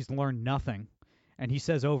 He's learned nothing. And he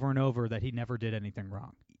says over and over that he never did anything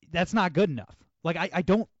wrong. That's not good enough. Like,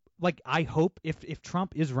 I hope if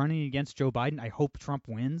Trump is running against Joe Biden, I hope Trump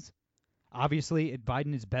wins. Obviously,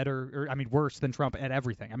 Biden is worse than Trump at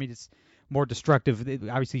everything. I mean, it's more destructive.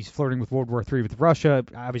 Obviously, he's flirting with World War III with Russia.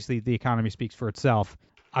 Obviously, the economy speaks for itself.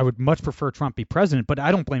 I would much prefer Trump be president, but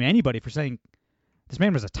I don't blame anybody for saying this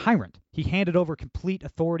man was a tyrant. He handed over complete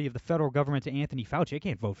authority of the federal government to Anthony Fauci. I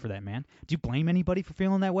can't vote for that man. Do you blame anybody for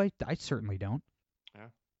feeling that way? I certainly don't. Yeah.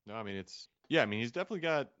 No, I mean, he's definitely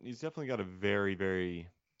got a very, very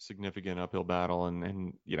significant uphill battle.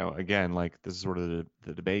 And again, like, this is sort of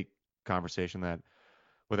the debate conversation that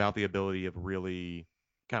without the ability of really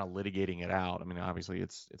kind of litigating it out, I mean, obviously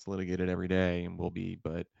it's litigated every day and will be,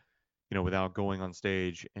 but, without going on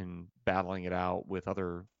stage and battling it out with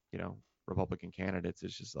other, Republican candidates,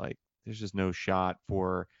 it's just like there's just no shot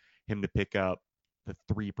for him to pick up the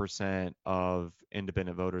 3% of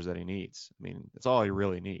independent voters that he needs. I mean, that's all he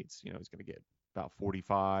really needs. He's going to get about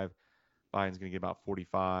 45. Biden's going to get about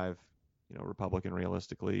 45. Republican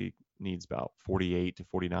realistically needs about 48 to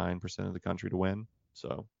 49% of the country to win.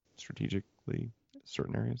 So strategically,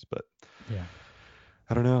 certain areas, but yeah,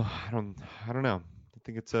 I don't know. I don't know. I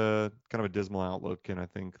think it's a kind of a dismal outlook, and I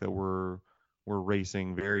think that we're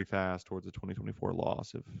racing very fast towards a 2024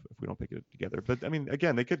 loss if we don't pick it together. But I mean,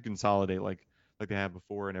 again, they could consolidate like they have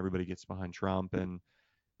before, and everybody gets behind Trump, and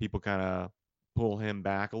people kind of pull him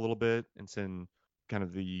back a little bit and send kind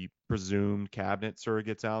of the presumed cabinet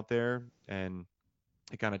surrogates out there, and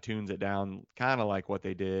it kind of tunes it down, kind of like what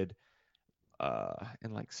they did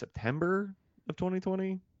in like September of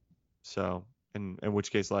 2020. So, in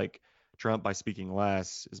which case, like, Trump, by speaking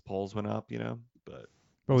less, his polls went up, but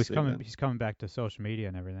well, he's coming back to social media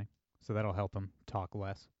and everything, so that'll help him talk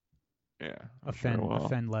less. Yeah,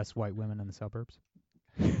 offend less white women in the suburbs.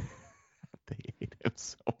 They hate him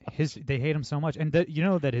so much. They hate him so much, and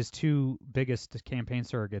that his 2 biggest campaign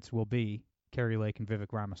surrogates will be Kari Lake and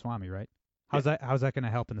Vivek Ramaswamy, right? How's that going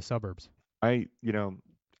to help in the suburbs? I'm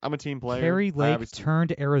a team player. Kari Lake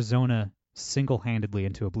turned Arizona single-handedly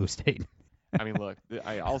into a blue state. I mean, look,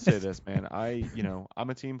 I'll say this, man. I'm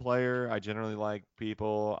a team player. I generally like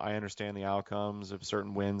people. I understand the outcomes of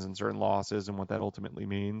certain wins and certain losses and what that ultimately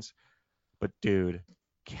means. But dude,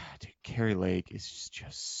 Kari Lake is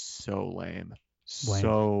just so lame.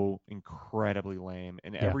 So incredibly lame,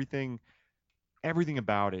 and everything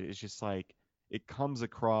about it is just like, it comes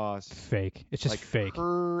across fake. It's just like fake.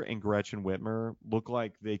 Her and Gretchen Whitmer look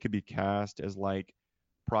like they could be cast as like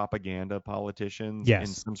propaganda politicians in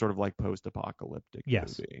some sort of like post-apocalyptic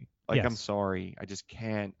movie. Like, I'm sorry, I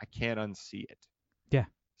can't unsee it. Yeah.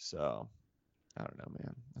 So I don't know,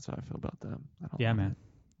 man. That's how I feel about them. Man.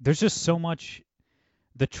 There's just so much.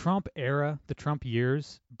 The Trump era, the Trump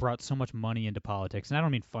years brought so much money into politics, and I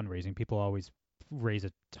don't mean fundraising. People always raise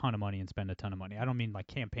a ton of money and spend a ton of money. I don't mean like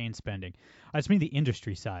campaign spending. I just mean the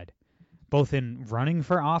industry side, both in running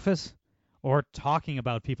for office or talking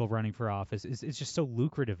about people running for office. It's just so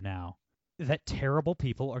lucrative now that terrible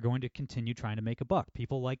people are going to continue trying to make a buck.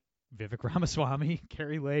 People like Vivek Ramaswamy,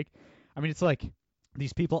 Kari Lake. I mean, it's like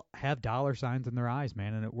these people have dollar signs in their eyes,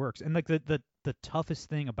 man, and it works. And like the toughest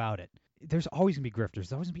thing about it, there's always going to be grifters.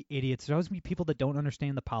 There's always going to be idiots. There's always going to be people that don't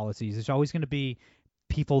understand the policies. There's always going to be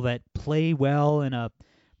people that play well in a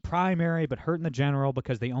primary but hurt in the general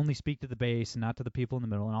because they only speak to the base and not to the people in the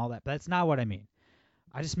middle and all that. But that's not what I mean.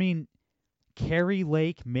 I just mean Kari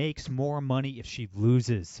Lake makes more money if she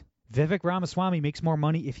loses. Vivek Ramaswamy makes more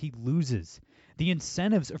money if he loses. The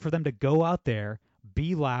incentives are for them to go out there,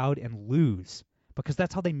 be loud, and lose because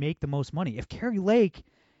that's how they make the most money. If Kari Lake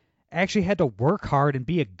actually had to work hard and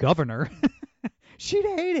be a governor, she'd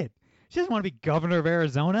hate it. She doesn't want to be governor of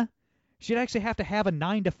Arizona. She'd actually have to have a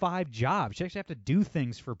 9-to-5 job. She'd actually have to do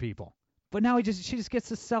things for people. But now she just gets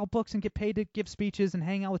to sell books and get paid to give speeches and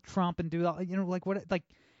hang out with Trump and do all, like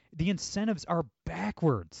the incentives are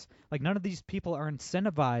backwards. Like, none of these people are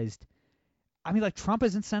incentivized. I mean, like, Trump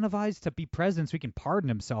is incentivized to be president so he can pardon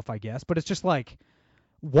himself, I guess. But it's just like,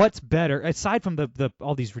 what's better aside from the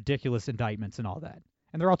all these ridiculous indictments and all that,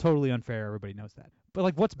 and they're all totally unfair. Everybody knows that. But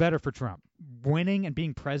like, what's better for Trump? Winning and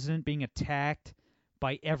being president, being attacked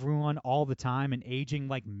by everyone all the time, and aging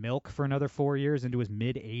like milk for another 4 years into his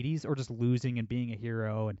mid-80s, or just losing and being a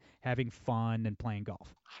hero and having fun and playing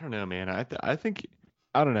golf? I don't know, man. I think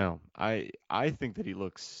I don't know. I think that he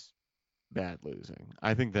looks bad losing.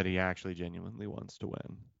 I think that he actually genuinely wants to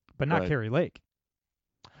win. But not Carrie Lake.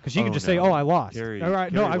 Because she can just say, no. "Oh, I lost." Carrie, All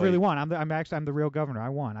right, no, Carrie I really Lake- won. I'm the real governor. I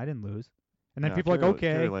won. I didn't lose. And then No, people are like, Carrie-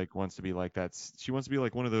 "Okay." Carrie Lake wants to be like that. She wants to be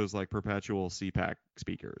like one of those like perpetual CPAC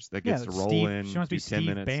speakers that Yeah, gets to roll Steve, in. she wants to be do 10 Steve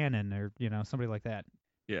minutes. Bannon or somebody like that.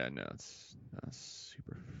 Yeah, no, it's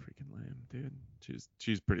super freaking lame, dude.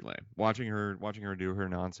 She's pretty lame. Watching her do her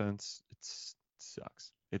nonsense, it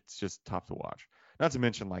sucks. It's just tough to watch. Not to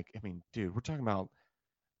mention, like, I mean, dude, we're talking about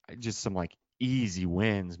just some like easy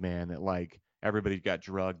wins, man. That like everybody got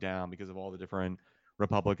drugged down because of all the different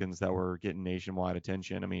Republicans that were getting nationwide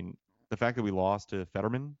attention. I mean, the fact that we lost to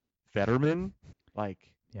Fetterman, like,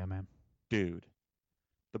 Yeah, man. dude,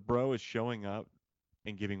 the bro is showing up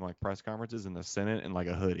and giving like press conferences in the Senate in like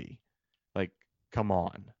a hoodie. Like, come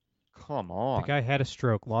on. The guy had a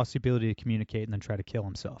stroke, lost the ability to communicate, and then tried to kill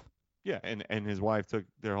himself. Yeah, and his wife took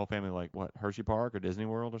their whole family like what, Hershey Park or Disney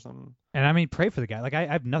World or something. And I mean, pray for the guy. Like, I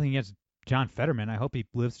have nothing against John Fetterman. I hope he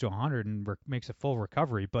lives to 100 and makes a full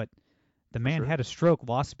recovery. But the man sure. had a stroke,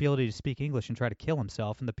 lost the ability to speak English, and tried to kill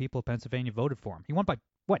himself. And the people of Pennsylvania voted for him. He won by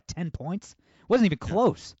what, 10 points? Wasn't even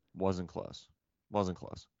close. Wasn't close.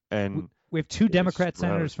 And We have two it's Democrat gross,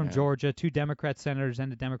 senators from man. Georgia, two Democrat senators,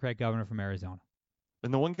 and a Democrat governor from Arizona.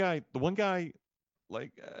 And the one guy from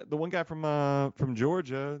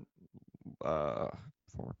Georgia,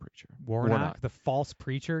 former preacher Warnock, the false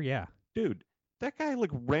preacher, yeah. dude, that guy like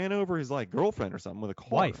ran over his like girlfriend or something with a car,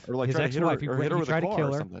 Wife, or like his tried to hit her, ex-wife. or hit her He with a tried to car kill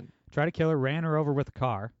or her. something. Tried to kill her, ran her over with a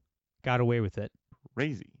car, got away with it,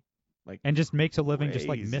 Crazy, like, and just makes a living just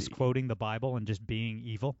like crazy. misquoting the Bible and just being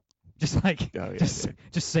evil. Just like Oh, yeah, just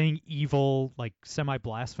dude. saying evil, like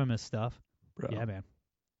semi-blasphemous stuff. Bro. Yeah, man.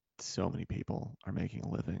 So many people are making a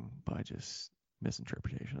living by just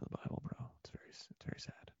misinterpretation of the Bible, bro. It's very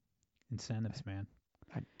sad. Incentives, man.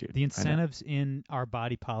 Dude, The incentives in our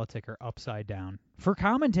body politic are upside down. For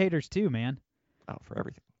commentators too, man. Oh, for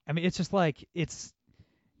everything. I mean, it's just like you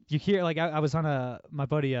hear, like, I was on my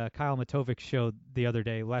buddy Kyle Matovic's show the other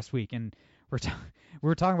day, last week, and we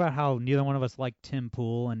were talking about how neither one of us liked Tim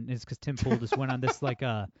Pool, and it's because Tim Pool just went on this like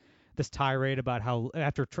this tirade about how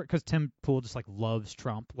because Tim Pool just like loves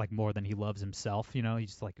Trump like more than he loves himself, he's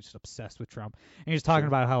just obsessed with Trump, and he's talking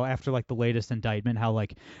about how after like the latest indictment, how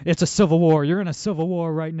like it's a civil war, you're in a civil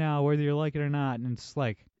war right now whether you like it or not, and it's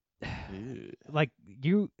like. Like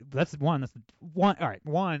that's one. All right.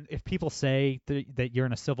 One, if people say that you're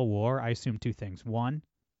in a civil war, I assume two things. One,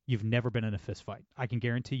 you've never been in a fist fight. I can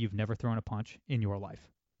guarantee you've never thrown a punch in your life.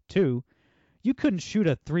 Two, you couldn't shoot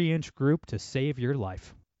a 3-inch group to save your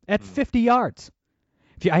life at 50 yards.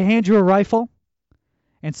 I hand you a rifle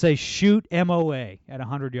and say shoot MOA at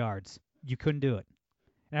 100 yards, you couldn't do it.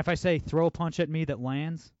 And if I say throw a punch at me that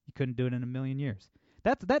lands, you couldn't do it in a million years.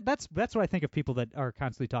 That's what I think of people that are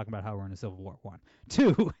constantly talking about how we're in a civil war. One,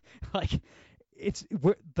 two, like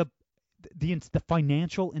the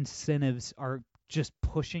financial incentives are just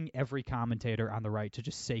pushing every commentator on the right to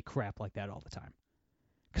just say crap like that all the time,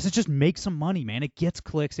 because it just makes some money, man. It gets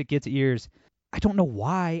clicks, it gets ears. I don't know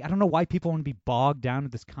why. I don't know why people want to be bogged down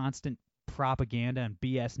with this constant propaganda and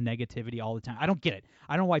BS negativity all the time. I don't get it.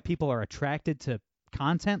 I don't know why people are attracted to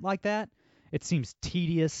content like that. It seems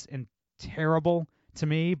tedious and terrible to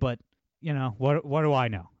me, but what do I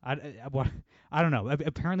know? I don't know.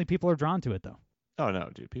 Apparently people are drawn to it though. Oh no,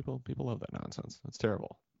 dude, people love that nonsense. It's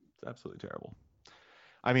terrible. It's absolutely terrible.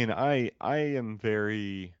 I mean, I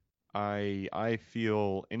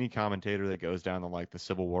feel any commentator that goes down the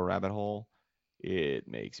Civil War rabbit hole, it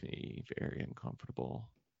makes me very uncomfortable.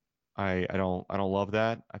 I don't love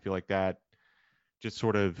that. I feel like that just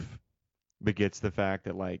sort of begets the fact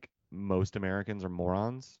that like most Americans are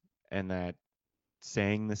morons, and that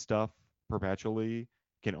saying this stuff perpetually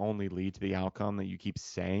can only lead to the outcome that you keep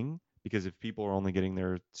saying, because if people are only getting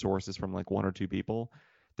their sources from like one or two people,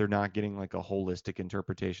 they're not getting like a holistic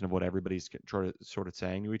interpretation of what everybody's sort of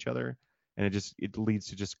saying to each other, and it leads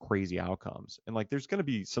to just crazy outcomes. And like there's going to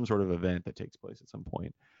be some sort of event that takes place at some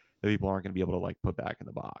point that people aren't going to be able to like put back in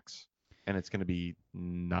the box, and it's going to be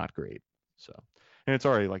not great. So, and it's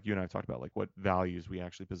already like you and I have talked about like what values we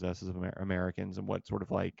actually possess as Americans, and what sort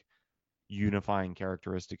of like unifying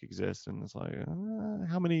characteristic exists, and it's like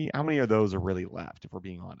how many of those are really left, if we're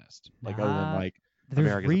being honest? Like other than like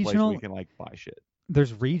America's a place where we can like buy shit.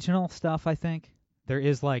 There's regional stuff, I think, There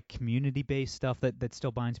is like community-based stuff that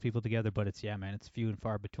still binds people together, but it's it's few and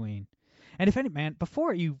far between. And if any man,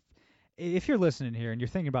 if you're listening here and you're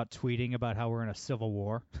thinking about tweeting about how we're in a civil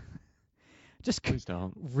war, just Please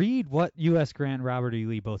don't. read what U.S. Grant and Robert E.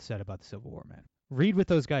 Lee both said about the Civil War, man. Read what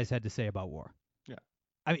those guys had to say about war. Yeah.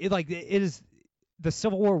 I mean, it is the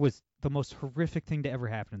Civil War was the most horrific thing to ever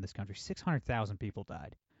happen in this country. 600,000 people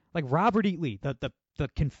died. Like Robert E. Lee, the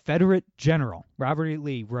Confederate general, Robert E.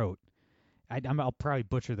 Lee wrote, I'll probably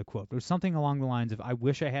butcher the quote, but it was something along the lines of, "I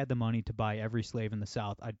wish I had the money to buy every slave in the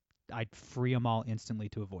South. I'd free them all instantly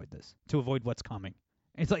to avoid this, to avoid what's coming."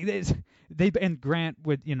 It's like and Grant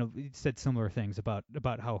said similar things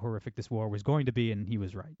about how horrific this war was going to be, and he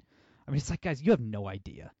was right. I mean, it's like, guys, you have no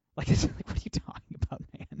idea. Like, it's like, what are you talking about,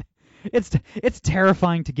 man? It's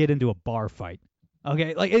terrifying to get into a bar fight.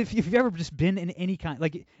 Okay, like if you've ever just been in any kind,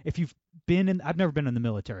 like if you've been in, I've never been in the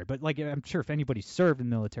military, but like I'm sure if anybody served in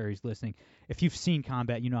the military is listening, if you've seen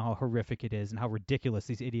combat, you know how horrific it is and how ridiculous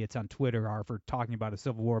these idiots on Twitter are for talking about a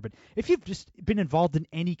civil war. But if you've just been involved in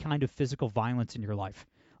any kind of physical violence in your life,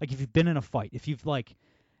 like if you've been in a fight, if you've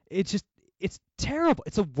it's terrible.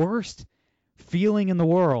 It's the worst feeling in the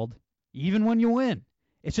world, even when you win.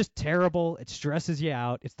 It's just terrible. It stresses you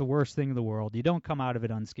out. It's the worst thing in the world. You don't come out of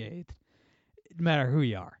it unscathed, no matter who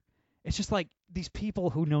you are. It's just like these people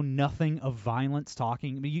who know nothing of violence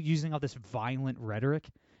talking, using all this violent rhetoric,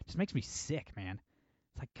 just makes me sick, man.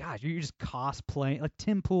 It's like, gosh, you're just cosplaying. Like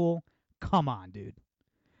Tim Pool, come on, dude.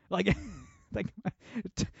 Like,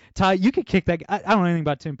 Ty, you could kick that guy. I don't know anything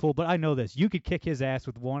about Tim Pool, but I know this. You could kick his ass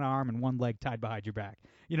with one arm and one leg tied behind your back.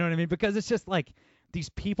 You know what I mean? Because it's just like these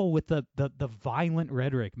people with the violent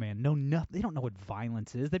rhetoric, man, know nothing. They don't know what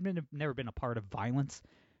violence is. They've never been a part of violence.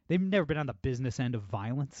 They've never been on the business end of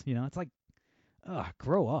violence. You know, it's like,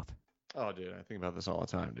 grow up. Oh, dude, I think about this all the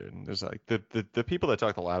time, dude. And there's like the people that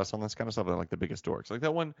talk the loudest on this kind of stuff are like the biggest dorks. Like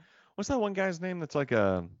that one, what's that one guy's name that's like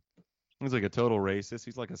he's like a total racist.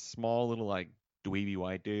 He's like a small little like dweeby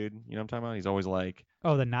white dude. You know what I'm talking about? He's always like,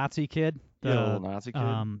 oh, the Nazi kid. The little Nazi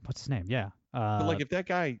kid. What's his name? Yeah. But like if that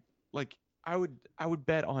guy, like I would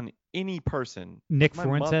bet on any person. Nick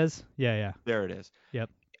Fuentes. Yeah. There it is. Yep.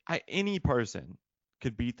 Any person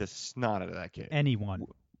could beat the snot out of that kid. Anyone.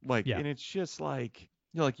 Like, yeah. And it's just like,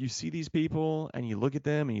 like you see these people and you look at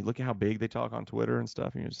them and you look at how big they talk on Twitter and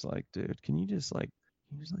stuff, and you're just like, dude, can you just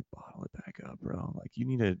bottle it back up, bro? Like you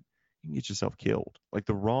can get yourself killed. Like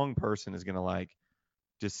the wrong person is gonna like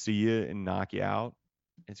just see you and knock you out.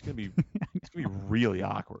 It's gonna be really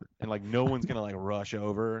awkward, and like no one's gonna like rush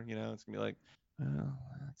over. You know, it's gonna be like, well,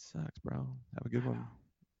 that sucks, bro. Have a good one.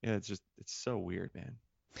 Yeah, it's so weird, man.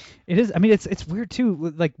 It is. I mean, it's weird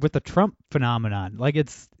too. Like with the Trump phenomenon, like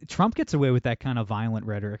Trump gets away with that kind of violent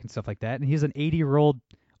rhetoric and stuff like that, and he's an 80-year-old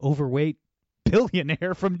overweight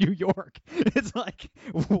billionaire from New York. It's like,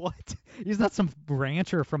 what? He's not some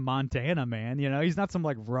rancher from Montana, man. You know, he's not some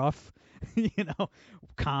like rough,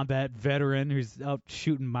 combat veteran who's out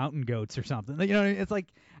shooting mountain goats or something. You know, it's like,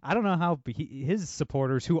 I don't know how his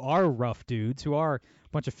supporters, who are rough dudes, who are a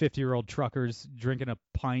bunch of 50-year-old truckers drinking a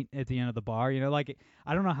pint at the end of the bar, like,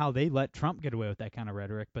 I don't know how they let Trump get away with that kind of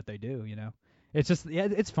rhetoric, but they do, It's just,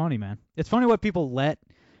 it's funny, man. It's funny what people let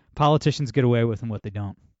politicians get away with and what they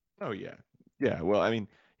don't. Oh, yeah. Yeah, well, I mean,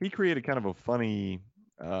 he created kind of a funny,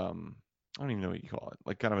 I don't even know what you call it,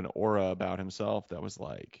 like kind of an aura about himself that was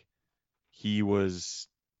like, he was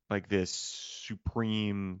like this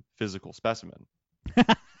supreme physical specimen.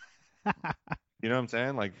 You know what I'm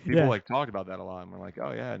saying? Like people like talked about that a lot, and we're like,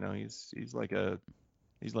 oh yeah, no, he's like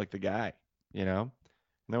the guy, And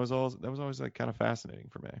that was always like kind of fascinating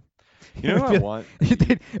for me. You know what I want?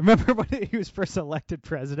 Remember when he was first elected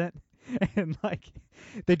president, and like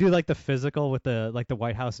they do like the physical with the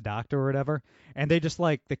White House doctor or whatever, and they just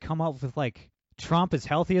like they come up with like, Trump is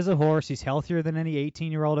healthy as a horse. He's healthier than any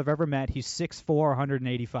 18-year-old I've ever met. He's 6'4",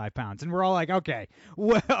 185 pounds. And we're all like, okay,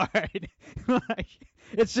 well, all right. Like,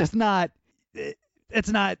 it's just not. That's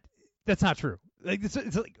not true. Like it's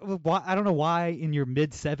like, I don't know why in your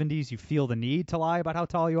mid 70s you feel the need to lie about how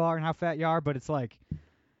tall you are and how fat you are, but it's like,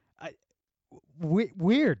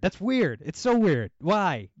 weird. That's weird. It's so weird.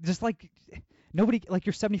 Why? Just like nobody, like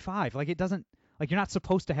you're 75. Like it doesn't, like you're not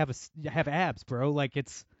supposed to have abs, bro. Like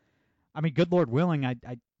it's. I mean, good Lord willing, I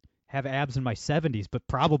have abs in my 70s, but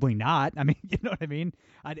probably not. I mean, you know what I mean?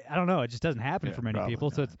 I don't know. It just doesn't happen for many people.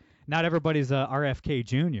 Not. So it's not everybody's RFK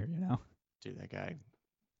Jr., Dude, that guy,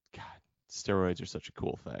 God, steroids are such a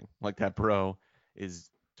cool thing. Like that bro is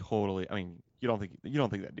totally, I mean, you don't think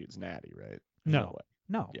that dude's natty, right? No.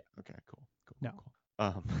 No. Yeah. Okay, cool. No.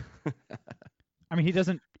 Cool. I mean, he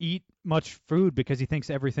doesn't eat much food because he thinks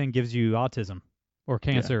everything gives you autism or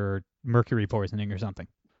cancer or mercury poisoning or something.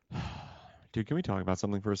 Dude, can we talk about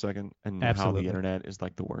something for a second? And how Absolutely. the internet is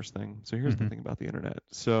like the worst thing. So here's the Mhm. thing about the internet.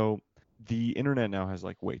 So the internet now has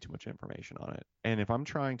like way too much information on it. And if I'm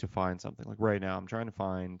trying to find something, like right now, I'm trying to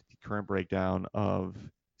find the current breakdown of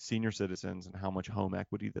senior citizens and how much home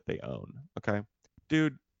equity that they own. Okay.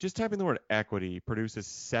 Dude, just typing the word equity produces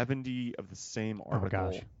 70 of the same Oh,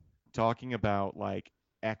 article gosh. talking about like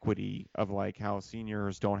equity of like how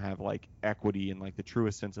seniors don't have like equity in like the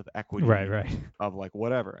truest sense of equity Right. of like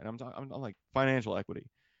whatever. And I'm like financial equity.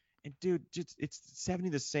 And dude, just it's 70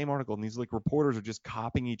 the same article, and these like reporters are just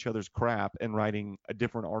copying each other's crap and writing a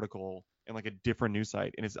different article in like a different news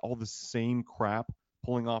site, and it's all the same crap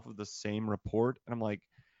pulling off of the same report. And I'm like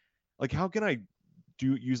how can I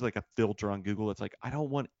use like a filter on Google? It's like I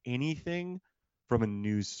don't want anything from a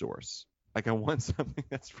news source. Like I want something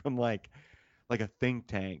that's from like a think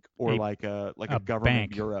tank or A like a a government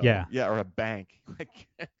bank. bureau. Yeah. Or a bank. Like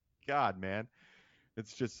God, man.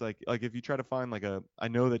 It's just like if you try to find like I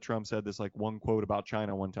know that Trump said this like one quote about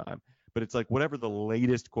China one time, but it's like whatever the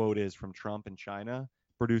latest quote is from Trump and China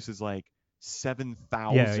produces like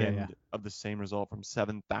 7,000 Yeah. of the same result from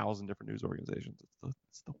 7,000 different news organizations.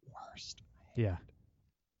 It's the worst. Yeah.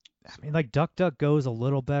 I mean, like DuckDuckGo's a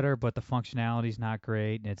little better, but the functionality's not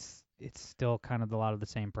great, and it's still kind of a lot of the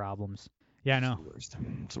same problems. Yeah, I know. It's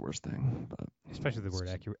the worst thing. But Especially the it's word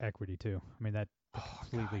just- equity too. I mean, that the Oh,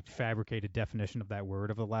 completely God. fabricated definition of that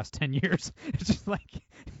word over the last 10 years. It's just like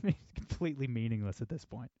it's completely meaningless at this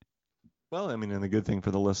point. Well, I mean, and the good thing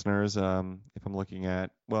for the listeners, if I'm looking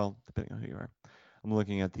at, well, depending on who you are, I'm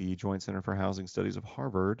looking at the Joint Center for Housing Studies of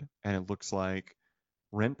Harvard, and it looks like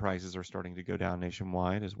rent prices are starting to go down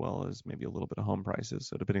nationwide, as well as maybe a little bit of home prices.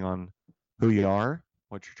 So depending on who you are,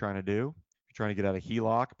 what you're trying to do, if you're trying to get out of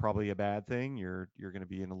HELOC, probably a bad thing. You're going to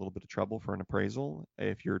be in a little bit of trouble for an appraisal.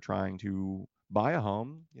 If you're trying to buy a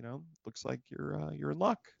home, looks like you're in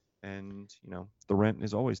luck, and the rent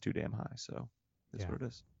is always too damn high. So that's Yeah. what it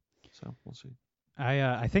is. So we'll see.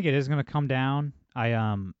 I think it is going to come down.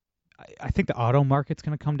 I think the auto market's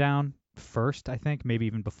going to come down first. I think maybe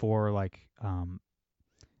even before like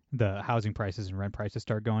the housing prices and rent prices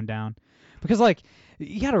start going down, because like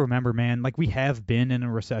you got to remember, man, like we have been in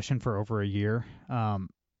a recession for over a year. I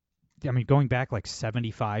mean, going back like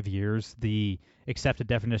 75 years, the accepted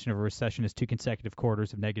definition of a recession is 2 consecutive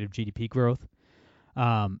quarters of negative GDP growth,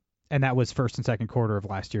 and that was first and second quarter of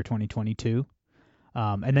last year, 2022.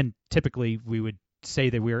 And then typically we would say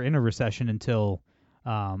that we are in a recession until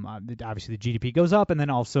obviously the GDP goes up, and then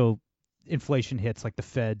also inflation hits like the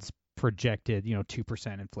Fed's projected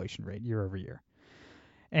 2% inflation rate year over year.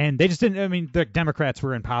 And they just didn't. I mean, the Democrats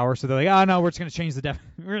were in power, so they're like, oh no, we're just going to change the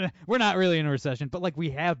we're not really in a recession, but like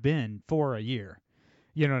we have been for a year.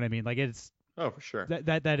 You know what I mean? Like it's Oh, for sure.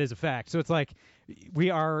 that is a fact. So it's like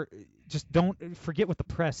we are just don't forget what the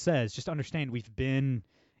press says. Just understand we've been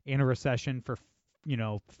in a recession for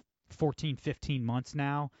 14, 15 months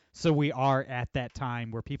now. So we are at that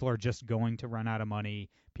time where people are just going to run out of money.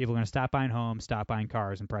 People are going to stop buying homes, stop buying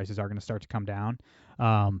cars, and prices are going to start to come down.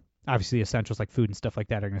 Obviously, essentials like food and stuff like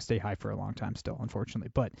that are going to stay high for a long time still,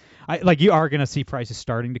 unfortunately. But you are going to see prices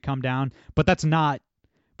starting to come down. But that's not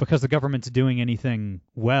because the government's doing anything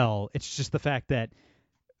well. It's just the fact that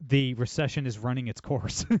the recession is running its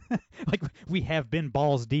course. Like we have been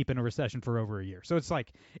balls deep in a recession for over a year. So it's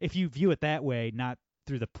like if you view it that way, not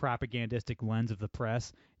through the propagandistic lens of the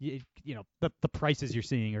press, the prices you're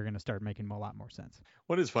seeing are going to start making a lot more sense.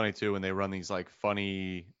 What is funny too when they run these like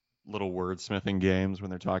funny little wordsmithing games when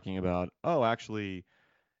they're talking about, oh, actually,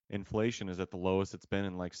 inflation is at the lowest it's been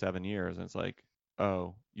in like 7 years, and it's like,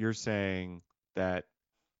 oh, you're saying that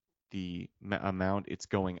the amount it's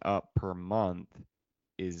going up per month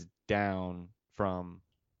is down from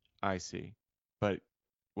I see. But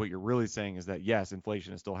what you're really saying is that yes,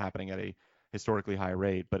 inflation is still happening at a historically high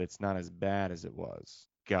rate, but it's not as bad as it was.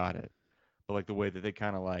 Got it. But like the way that they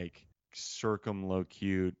kind of like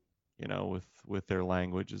circumlocute, with their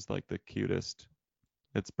language is like the cutest.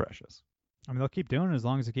 It's precious. I mean, they'll keep doing it as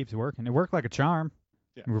long as it keeps working. It worked like a charm.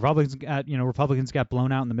 Yeah. Republicans got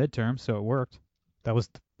blown out in the midterms, so it worked. That was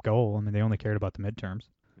the goal. I mean, they only cared about the midterms,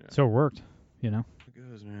 so it worked. It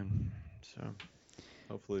goes, man. So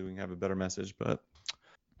hopefully we can have a better message, but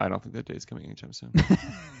I don't think that day's coming anytime soon.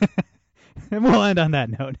 And we'll end on that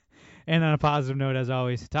note. And on a positive note, as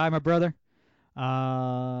always. Ty, my brother, you're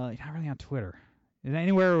not really on Twitter. Is there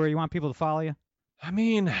anywhere where you want people to follow you? I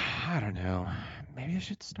mean, I don't know. Maybe I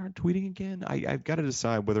should start tweeting again. I've got to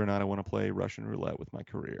decide whether or not I want to play Russian roulette with my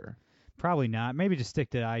career. Probably not. Maybe just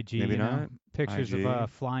stick to IG. Maybe not. Pictures IG.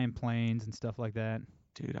 of flying planes and stuff like that.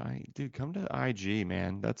 Dude, come to IG,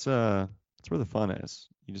 man. That's where the fun is.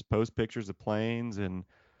 You just post pictures of planes and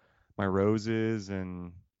my roses,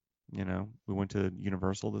 and we went to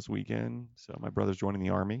Universal this weekend. So my brother's joining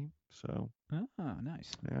the Army. So nice.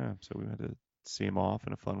 yeah, so we had to see him off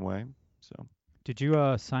in a fun way. So did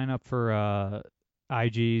you sign up for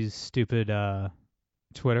IG's stupid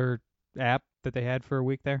Twitter app that they had for a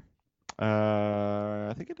week there?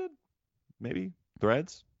 I think it did. Maybe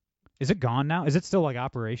Threads. Is it gone now? Is it still like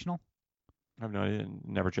operational? I have no idea.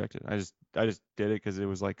 Never checked it. I just did it because it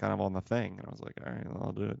was like kind of on the thing, and I was like, all right,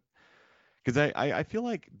 I'll do it. Because I feel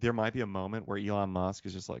like there might be a moment where Elon Musk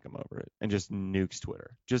is just like, I'm over it, and just nukes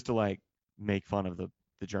Twitter just to like make fun of the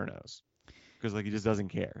journos, because like he just doesn't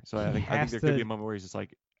care. So I think there could be a moment where he's just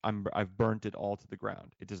like, I've burnt it all to the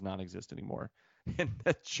ground. It does not exist anymore, and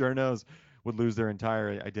that journos would lose their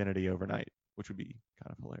entire identity overnight, which would be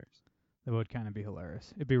kind of hilarious. It would kind of be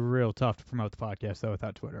hilarious. It'd be real tough to promote the podcast though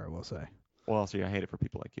without Twitter, I will say. Well, see, I hate it for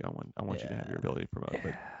people like you. I want you to have your ability to promote,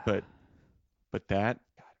 but that,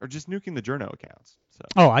 or just nuking the journo accounts. So.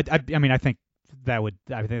 Oh, I mean, I think that's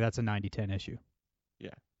a 90-10 issue. Yeah,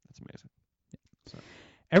 that's amazing. So.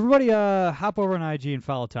 Everybody, hop over on IG and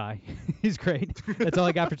follow Ty. He's great. That's all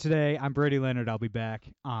I got for today. I'm Brady Leonard. I'll be back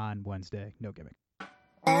on Wednesday. No gimmick.